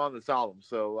weak song on this album,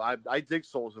 so I dig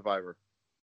Soul Survivor.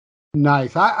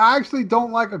 Nice. I actually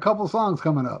don't like a couple songs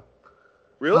coming up.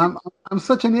 Really? I'm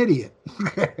such an idiot.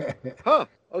 Huh.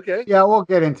 Okay. Yeah, we'll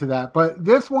get into that. But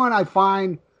this one I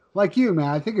find, like you, man,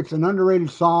 I think it's an underrated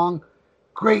song.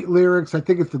 Great lyrics. I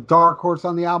think it's the dark horse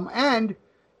on the album. And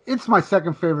it's my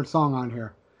second favorite song on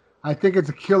here. I think it's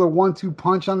a killer 1-2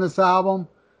 punch on this album.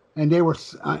 And they were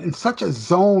in such a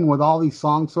zone with all these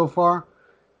songs so far.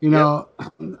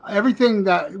 Everything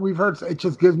that we've heard, it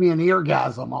just gives me an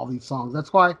eargasm, all these songs.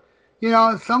 That's why,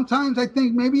 sometimes I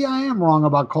think maybe I am wrong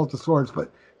about Cult of Swords,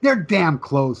 but they're damn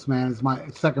close, man. It's my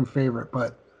second favorite,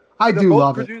 but I do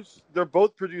love it. They're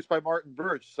both produced by Martin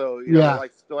Birch, so they're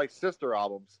like sister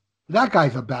albums. That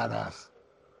guy's a badass.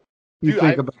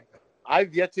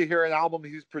 I've yet to hear an album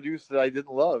he's produced that I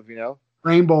didn't love.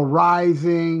 Rainbow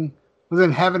Rising was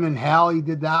in Heaven and Hell. He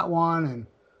did that one, and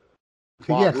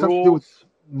something to do with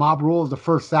Mob Rules, the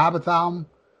first Sabbath album.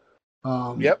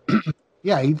 Yep.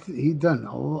 Yeah, he's done.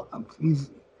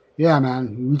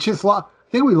 Man. We just lost.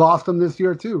 I think we lost him this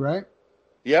year too, right?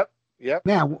 Yep.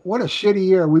 Man, what a shitty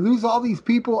year. We lose all these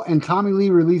people, and Tommy Lee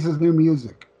releases new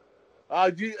music.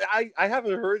 Dude, I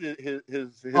haven't heard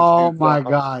his oh my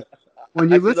God. When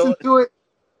you listen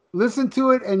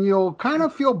to it, and you'll kind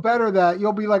of feel better that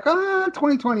you'll be like,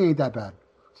 2020 ain't that bad.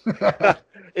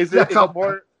 Is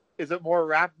it more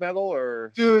rap metal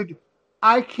or? Dude,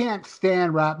 I can't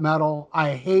stand rap metal.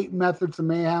 I hate Methods of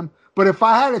Mayhem. But if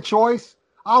I had a choice,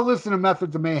 I'll listen to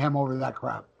Methods of Mayhem over that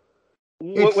crap.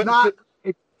 It's not.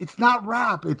 It's not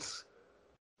rap.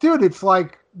 Dude. It's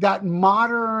like that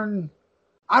modern.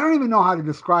 I don't even know how to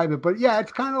describe it, but yeah,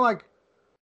 it's kind of like.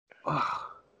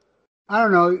 I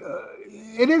don't know.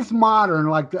 It is modern,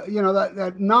 like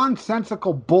that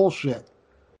nonsensical bullshit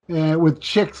with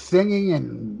chicks singing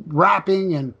and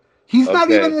rapping, and he's not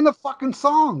even in the fucking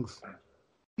songs.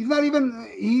 He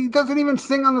doesn't even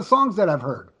sing on the songs that I've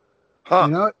heard. Huh.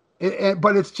 You know,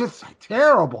 but it's just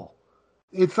terrible.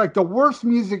 It's like the worst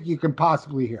music you can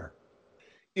possibly hear.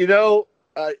 You know,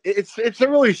 it's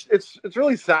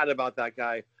really sad about that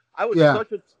guy. I was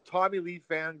such a Tommy Lee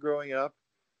fan growing up.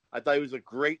 I thought he was a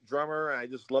great drummer, and I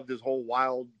just loved his whole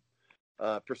wild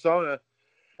persona.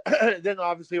 Then,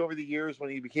 obviously, over the years, when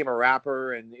he became a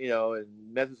rapper, and and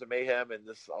Methods of Mayhem, and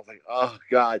this, I was like, oh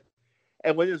god.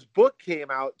 And when his book came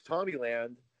out,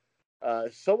 Tommyland,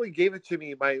 someone gave it to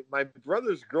me. My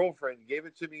brother's girlfriend gave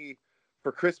it to me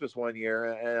for Christmas one year,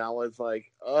 and I was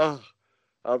like, oh,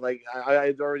 I was like, I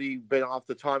had already been off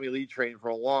the Tommy Lee train for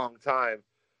a long time.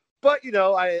 But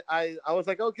I was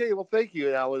like, okay, well, thank you.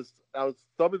 And I was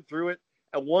thumbing through it,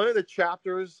 and one of the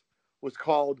chapters was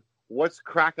called "What's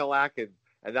Crack-a-Lackin',"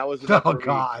 and that was enough for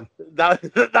God. me.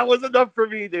 That was enough for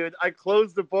me, dude. I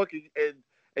closed the book and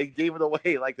gave it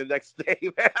away like the next day.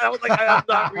 Man, I was like, I am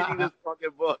not reading this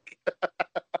fucking book.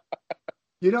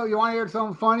 You want to hear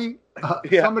something funny?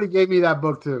 Somebody gave me that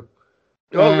book too.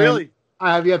 Oh, really?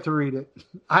 I have yet to read it.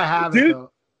 I have Dude, it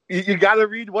though. You got to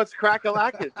read "What's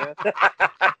Crack-a-Lackin'," man.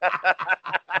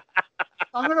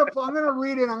 I'm gonna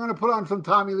read it. I'm gonna put on some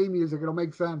Tommy Lee music. It'll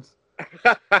make sense.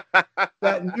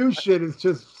 That new shit is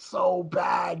just so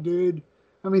bad, dude.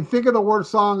 I mean, think of the worst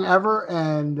song ever,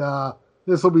 and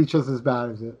this will be just as bad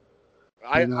as it.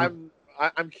 I'm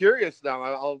curious now.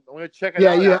 I'm gonna check it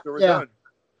out after we're done.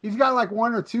 He's got like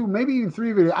 1 or 2, maybe even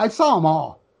 3 videos. I saw them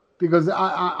all because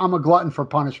I'm a glutton for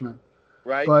punishment.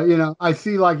 Right. But I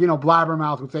see like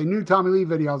Blabbermouth would say new Tommy Lee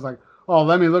video. I was like, oh,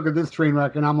 let me look at this train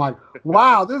wreck, and I'm like,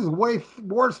 wow, this is way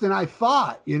worse than I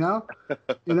thought. I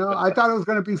thought it was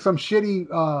going to be some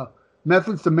shitty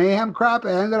Methods to Mayhem crap,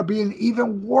 and it ended up being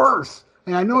even worse.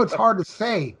 And I know it's hard to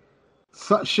say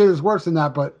shit is worse than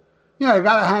that, but I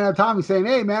got to hand out Tommy saying,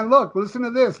 hey man, look, listen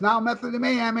to this. Now Method to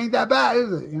Mayhem ain't that bad,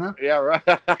 is it? Yeah, right.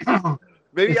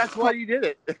 Maybe that's why you did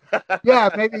it. Yeah,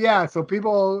 maybe, yeah. So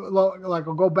people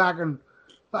will go back and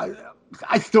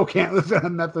I still can't listen to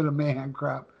Method of Mayhem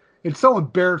crap. It's so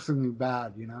embarrassingly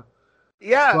bad,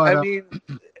 Yeah, but, I mean,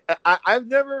 I've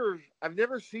never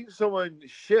seen someone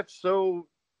shift so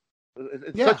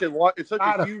in such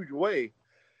a huge way.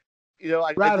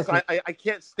 I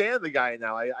can't stand the guy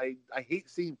now. I hate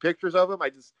seeing pictures of him.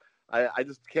 I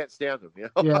just can't stand him.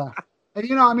 Yeah.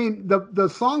 And I mean, the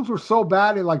songs were so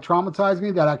bad it like traumatized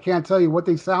me that I can't tell you what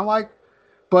they sound like.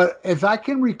 But as I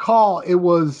can recall, it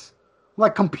was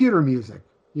like computer music,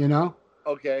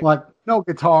 Okay. Like no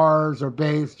guitars or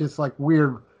bass, just like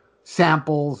weird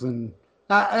samples, and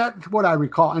that's what I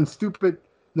recall. And stupid.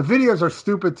 The videos are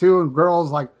stupid too, and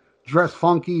girls like dress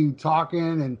funky,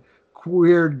 talking, and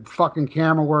weird fucking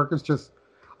camera work. It's just,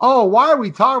 oh, why are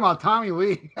we talking about Tommy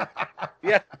Lee?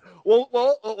 Yeah.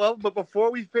 Well, but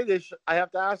before we finish, I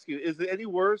have to ask you: is it any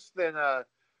worse than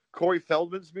Corey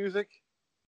Feldman's music?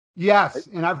 Yes,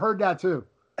 and I've heard that too.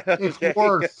 It's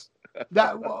worse.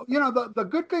 The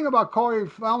good thing about Corey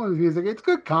Feldman's music, it's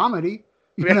good comedy.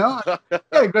 Get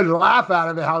a good laugh out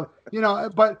of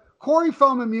it. But Corey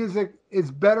Feldman music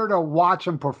is better to watch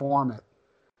him perform it.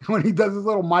 When he does his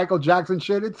little Michael Jackson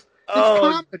shit, it's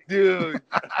comedy. Dude.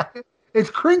 It's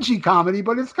cringy comedy,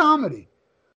 but it's comedy.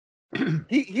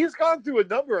 He's gone through a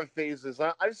number of phases.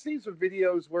 I've seen some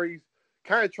videos where he's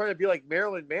kind of trying to be like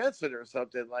Marilyn Manson or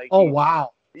something. Like, oh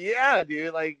wow, yeah,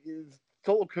 dude, like he's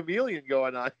total chameleon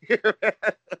going on here.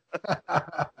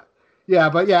 Yeah,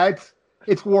 but yeah,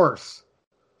 it's worse.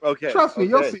 Okay, trust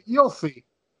me, you'll see.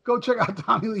 Go check out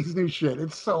Tommy Lee's new shit.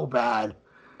 It's so bad.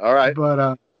 All right, but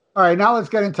all right, now let's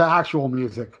get into actual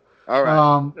music. All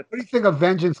right, what do you think of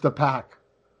Vengeance the Pack?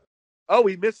 Oh,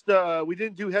 we missed. We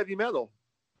didn't do heavy metal.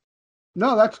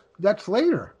 No, that's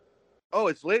later. Oh,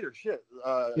 it's later. Shit.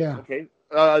 Yeah. Okay.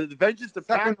 The Vengeance the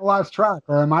Pack. Second to last track,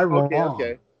 or am I wrong?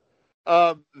 Okay.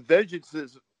 Vengeance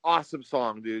is an awesome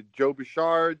song, dude. Joe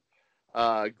Bouchard,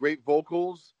 great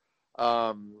vocals.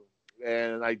 And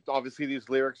obviously these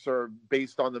lyrics are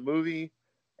based on the movie,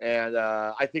 and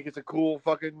I think it's a cool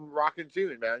fucking rockin'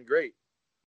 tune, man. Great.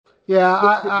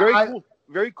 Yeah,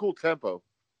 very cool tempo.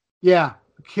 Yeah,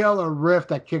 killer riff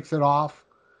that kicks it off.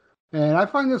 And I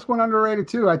find this one underrated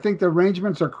too. I think the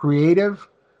arrangements are creative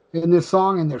in this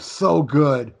song, and they're so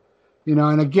good.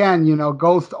 And again,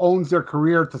 Ghost owns their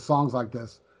career to songs like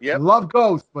this. Yeah, I love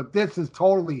Ghost, but this is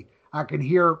totally I can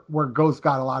hear where Ghost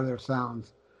got a lot of their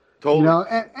sounds. Totally. You know,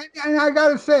 and I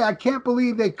gotta say, I can't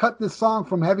believe they cut this song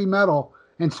from heavy metal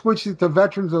and switched it to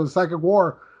Veterans of the Psychic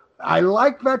War. I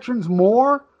like Veterans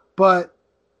more, but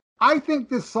I think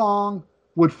this song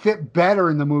would fit better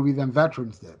in the movie than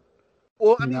Veterans did.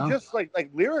 Well, I You mean, know? just like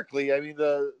lyrically, I mean,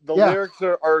 the Yeah. lyrics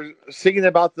are singing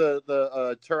about the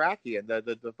Terrakian,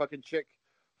 the fucking chick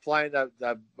flying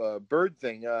that bird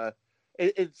thing.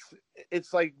 It,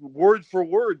 it's like word for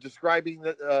word describing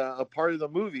a part of the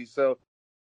movie. So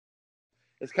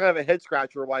it's kind of a head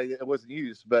scratcher why it wasn't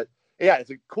used. But yeah,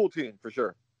 it's a cool tune for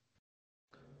sure.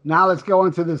 Now let's go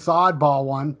into this oddball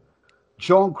one.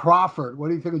 Joan Crawford. What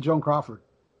do you think of Joan Crawford?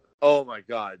 Oh my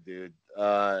god, dude!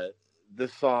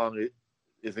 This song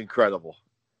is incredible.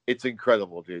 It's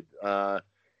incredible, dude.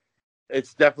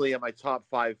 It's definitely in my top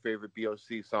 5 favorite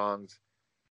BOC songs.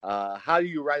 How do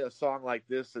you write a song like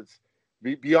this? It's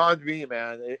beyond me,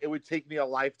 man. It would take me a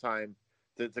lifetime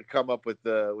to come up with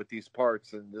these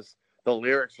parts, and the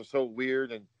lyrics are so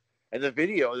weird, and the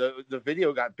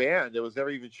video got banned. It was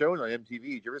never even shown on MTV.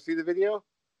 Did you ever see the video?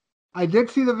 I did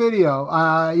see the video.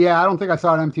 Yeah, I don't think I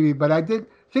saw it on MTV, but I did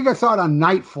think I saw it on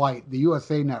Night Flight, the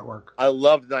USA Network. I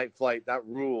loved Night Flight. That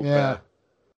ruled, Yeah, man.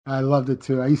 I loved it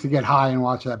too. I used to get high and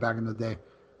watch that back in the day,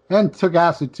 and took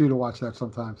acid too to watch that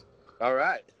sometimes. All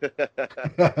right.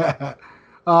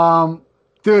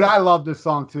 Dude, I love this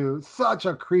song too. Such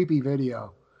a creepy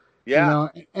video. Yeah. You know,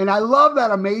 and I love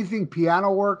that amazing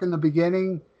piano work in the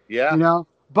beginning. Yeah. You know,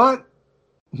 but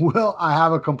Will, I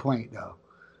have a complaint though.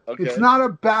 Okay. It's not a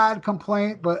bad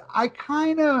complaint, but I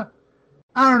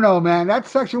don't know, man. That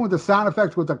section with the sound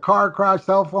effects, with the car crash,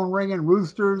 cell phone ringing,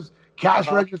 roosters, cash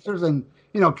registers, and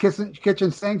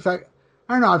kitchen sinks. I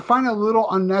don't know. I find it a little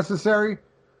unnecessary,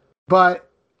 but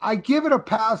I give it a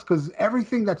pass because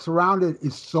everything that's surrounded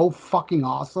is so fucking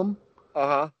awesome.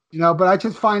 You know, but I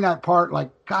just find that part like,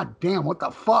 God damn, what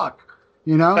the fuck?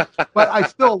 You know, but I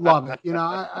still love it. You know,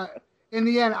 I in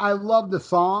the end, I love the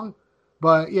song,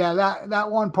 but yeah,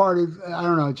 that one part is, I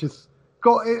don't know,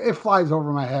 it flies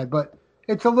over my head, but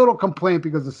it's a little complaint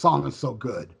because the song is so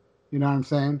good. You know what I'm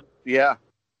saying? Yeah.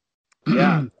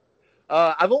 Yeah.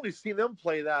 I've only seen them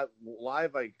play that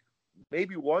live like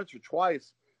maybe once or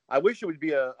twice. I wish it would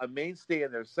be a mainstay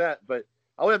in their set, but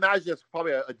I would imagine it's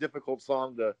probably a difficult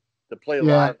song to play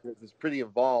live because it's pretty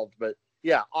involved. But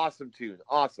yeah, awesome tune.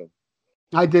 Awesome.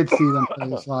 I did see them play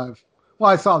this live.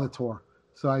 Well, I saw the tour,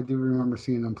 so I do remember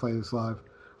seeing them play this live.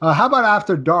 How about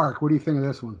After Dark? What do you think of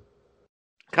this one?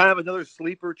 Kind of another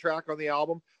sleeper track on the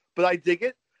album, but I dig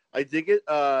it. I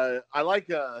like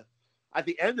at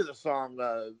the end of the song,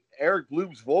 Eric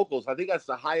Bloom's vocals. I think that's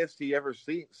the highest he ever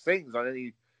sings on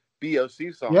any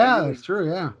BOC song. Yeah, that's true.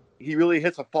 Yeah, he really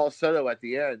hits a falsetto at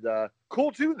the end.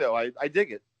 Cool tune though. I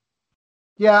dig it.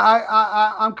 Yeah,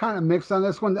 I'm kind of mixed on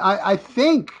this one. I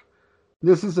think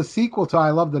this is a sequel to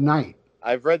I Love the Night.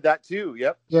 I've read that too.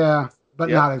 Yep. Yeah, but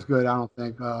not as good, I don't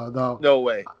think. Though. No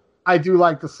way. I do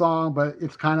like the song, but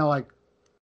it's kind of like,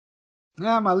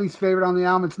 my least favorite on the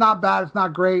album. It's not bad. It's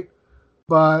not great,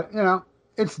 but you know,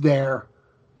 it's there.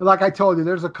 Like I told you,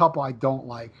 there's a couple I don't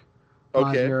like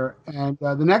on here, and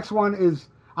the next one is,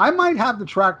 I might have the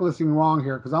track listing wrong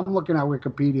here because I'm looking at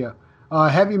Wikipedia.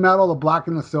 Heavy Metal, The Black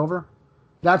and the Silver.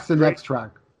 That's the next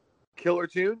track. Killer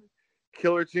tune.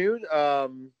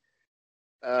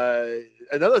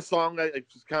 Another song that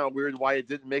it's just kind of weird why it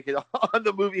didn't make it on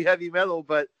the movie Heavy Metal,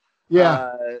 but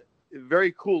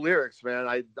very cool lyrics, man.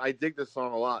 I dig this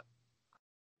song a lot.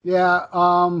 Yeah,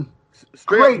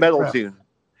 straight up metal tune.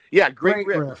 Yeah, great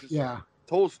riff. Yeah,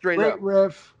 told straight up. Great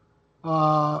riff.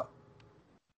 But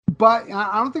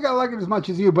I don't think I like it as much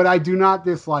as you, but I do not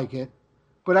dislike it.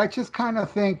 But I just kind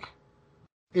of think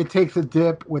it takes a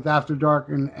dip with After Dark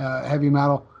and Heavy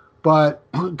Metal, but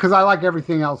because I like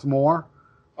everything else more.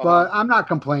 But I'm not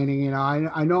complaining, you know.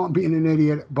 I know I'm being an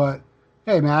idiot, but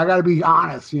hey, man, I got to be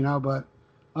honest, you know. But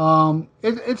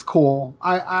it's cool.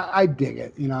 I dig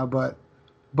it, you know.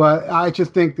 But I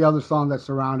just think the other songs that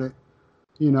surround it,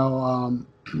 you know,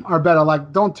 are better.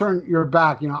 Like Don't Turn Your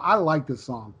Back, you know. I like this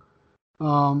song.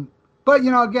 But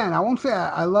you know, again, I won't say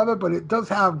I love it, but it does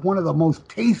have one of the most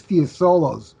tastiest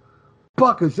solos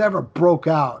Buck has ever broke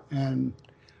out, and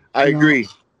I agree.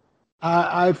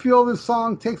 I feel this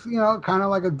song takes, you know, kind of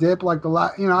like a dip, like the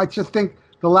last, you know, I just think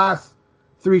the last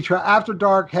 3 tracks, After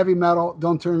Dark, Heavy Metal,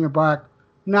 Don't Turn Your Back,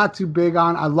 not too big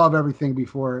on. I love everything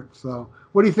before it. So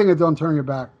what do you think of Don't Turn Your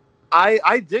Back?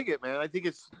 I dig it, man. I think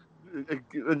it's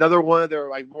another one of their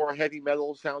like more heavy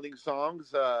metal sounding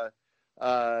songs. I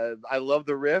love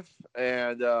the riff,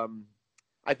 and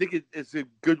I think it's a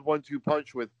good 1-2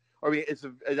 punch with, I mean, it's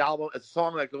an album, a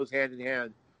song that goes hand in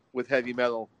hand with heavy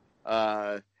metal.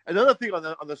 Another thing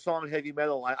on the song Heavy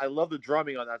Metal, I love the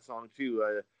drumming on that song too.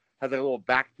 Has like a little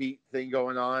backbeat thing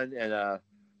going on, and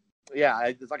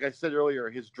it's like I said earlier,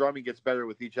 his drumming gets better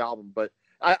with each album. But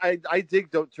I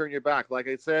dig Don't Turn Your Back. Like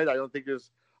I said, I don't think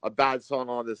there's a bad song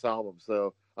on this album,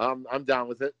 so I'm down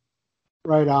with it.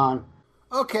 Right on.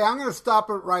 Okay, I'm going to stop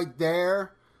it right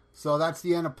there. So that's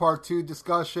the end of part 2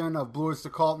 discussion of Blue Oyster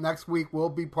Cult. Next week will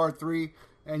be part 3.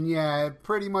 And yeah, it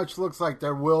pretty much looks like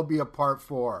there will be a part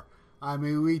 4. I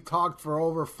mean, we talked for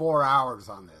over 4 hours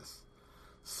on this.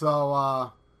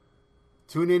 So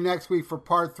tune in next week for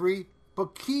part 3.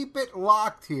 But keep it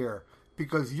locked here,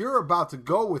 because you're about to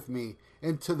go with me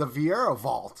into the Viera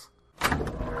vault.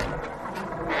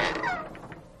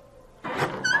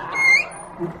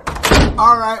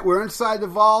 All right, we're inside the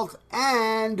vault,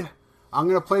 and I'm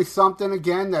going to play something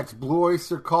again that's Blue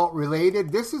Oyster Cult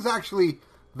related. This is actually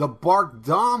the Buck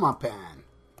Dharma band.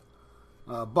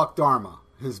 Buck Dharma,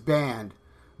 his band,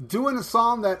 doing a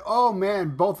song that, oh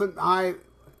man, both I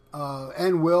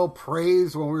and Will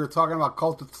praised when we were talking about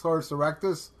Cultosaurus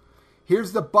Erectus.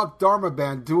 Here's the Buck Dharma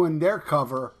band doing their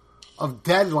cover of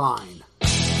Deadline.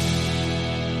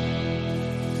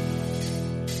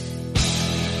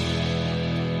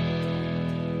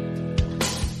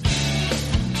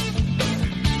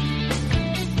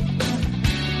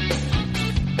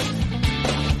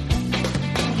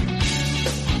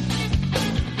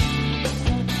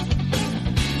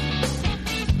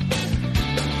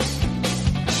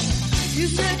 You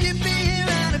said you'd be here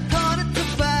at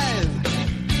 4:45.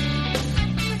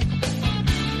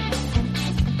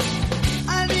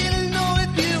 I didn't know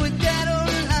if you were dead or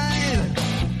alive.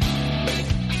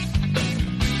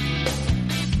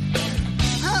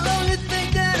 How long you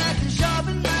think that I can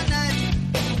sharpen my knife?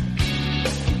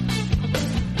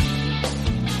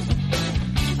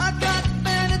 I got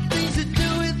better things to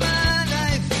do with my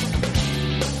life.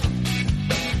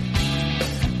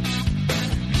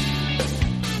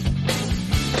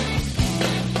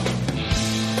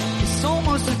 It's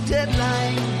almost a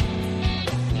deadline.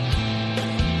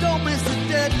 Don't miss the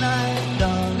deadline,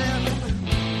 darling.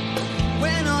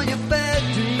 When all your bad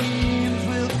dreams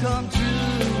will come true.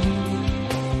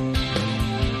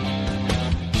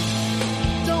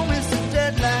 Don't miss the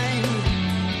deadline.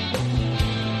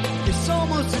 It's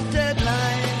almost a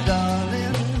deadline,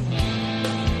 darling.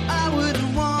 I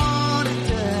wouldn't want it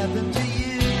to happen to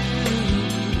you.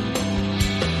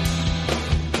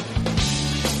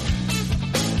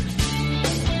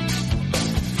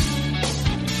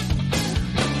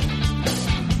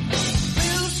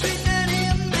 Bill Street met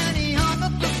him and he hung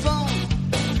up the phone.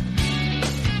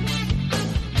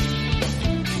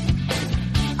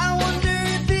 I wonder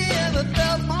if he ever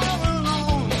felt more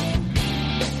alone.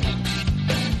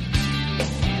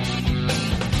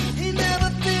 He never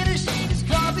finished his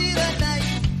coffee that night.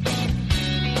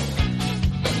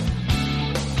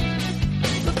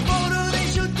 The photo they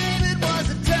showed David was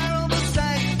a terrible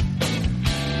sight.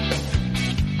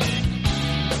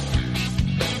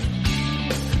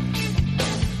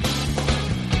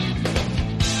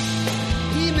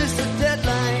 He missed the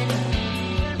deadline.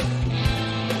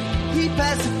 He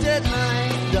passed the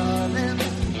deadline, darling.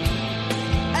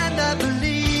 And I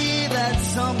believe that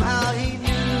somehow he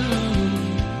knew.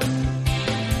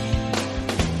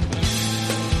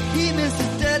 He missed the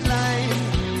deadline.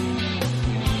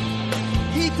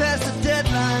 He passed the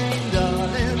deadline,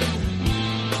 darling.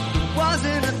 There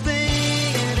wasn't a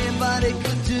thing anybody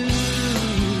could do.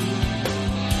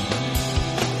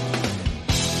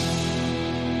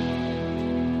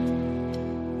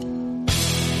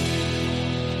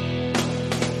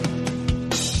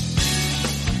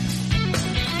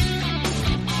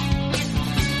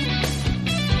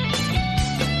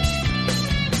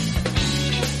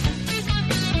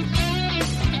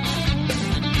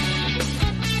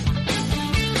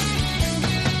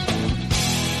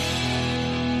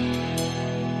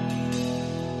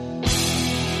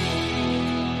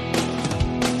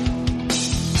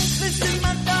 Listen,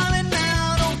 my darling,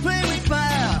 now don't play with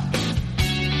fire.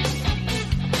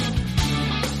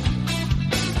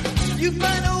 You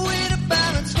find a way to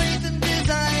balance faith and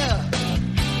desire.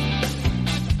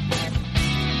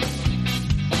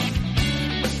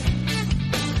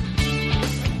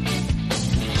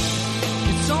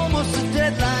 It's almost a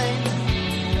deadline.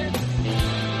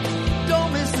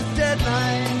 Don't miss the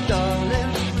deadline,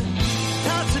 darling.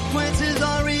 Consequences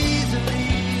are easily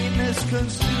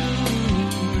misconstrued.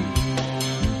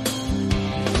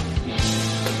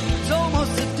 It's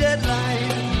almost a deadline.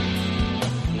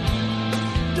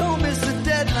 Don't miss the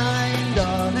deadline,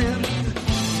 darling.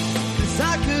 'Cause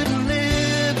I couldn't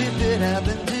live if it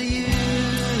happened to you.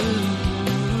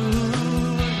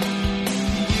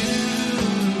 You.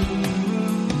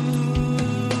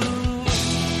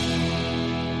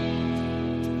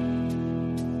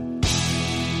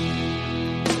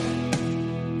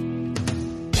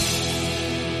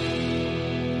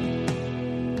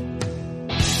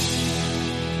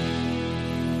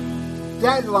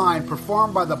 Deadline,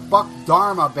 performed by the Buck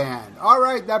Dharma Band. All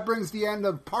right, that brings the end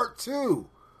of part 2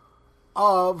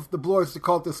 of the Blue Oyster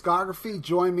Cult discography.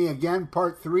 Join me again,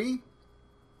 part 3,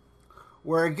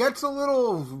 where it gets a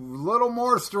little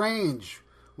more strange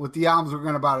with the albums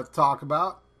we're about to talk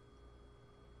about.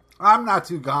 I'm not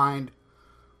too kind.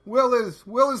 Will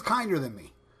is kinder than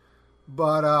me,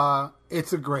 but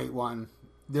it's a great one.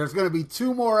 There's going to be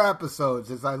 2 more episodes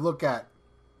as I look at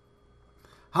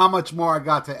how much more I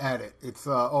got to edit. It's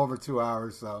over 2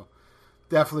 hours, so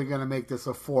definitely going to make this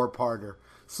a 4-parter.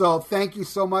 So thank you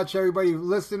so much, everybody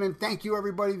listening. Thank you,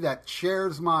 everybody that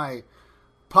shares my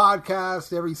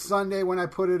podcast every Sunday when I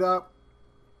put it up.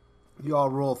 You all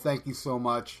rule. Thank you so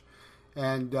much.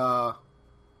 And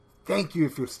thank you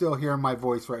if you're still hearing my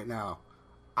voice right now.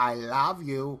 I love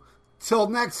you. Till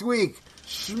next week.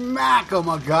 Schmack 'em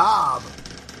a gob.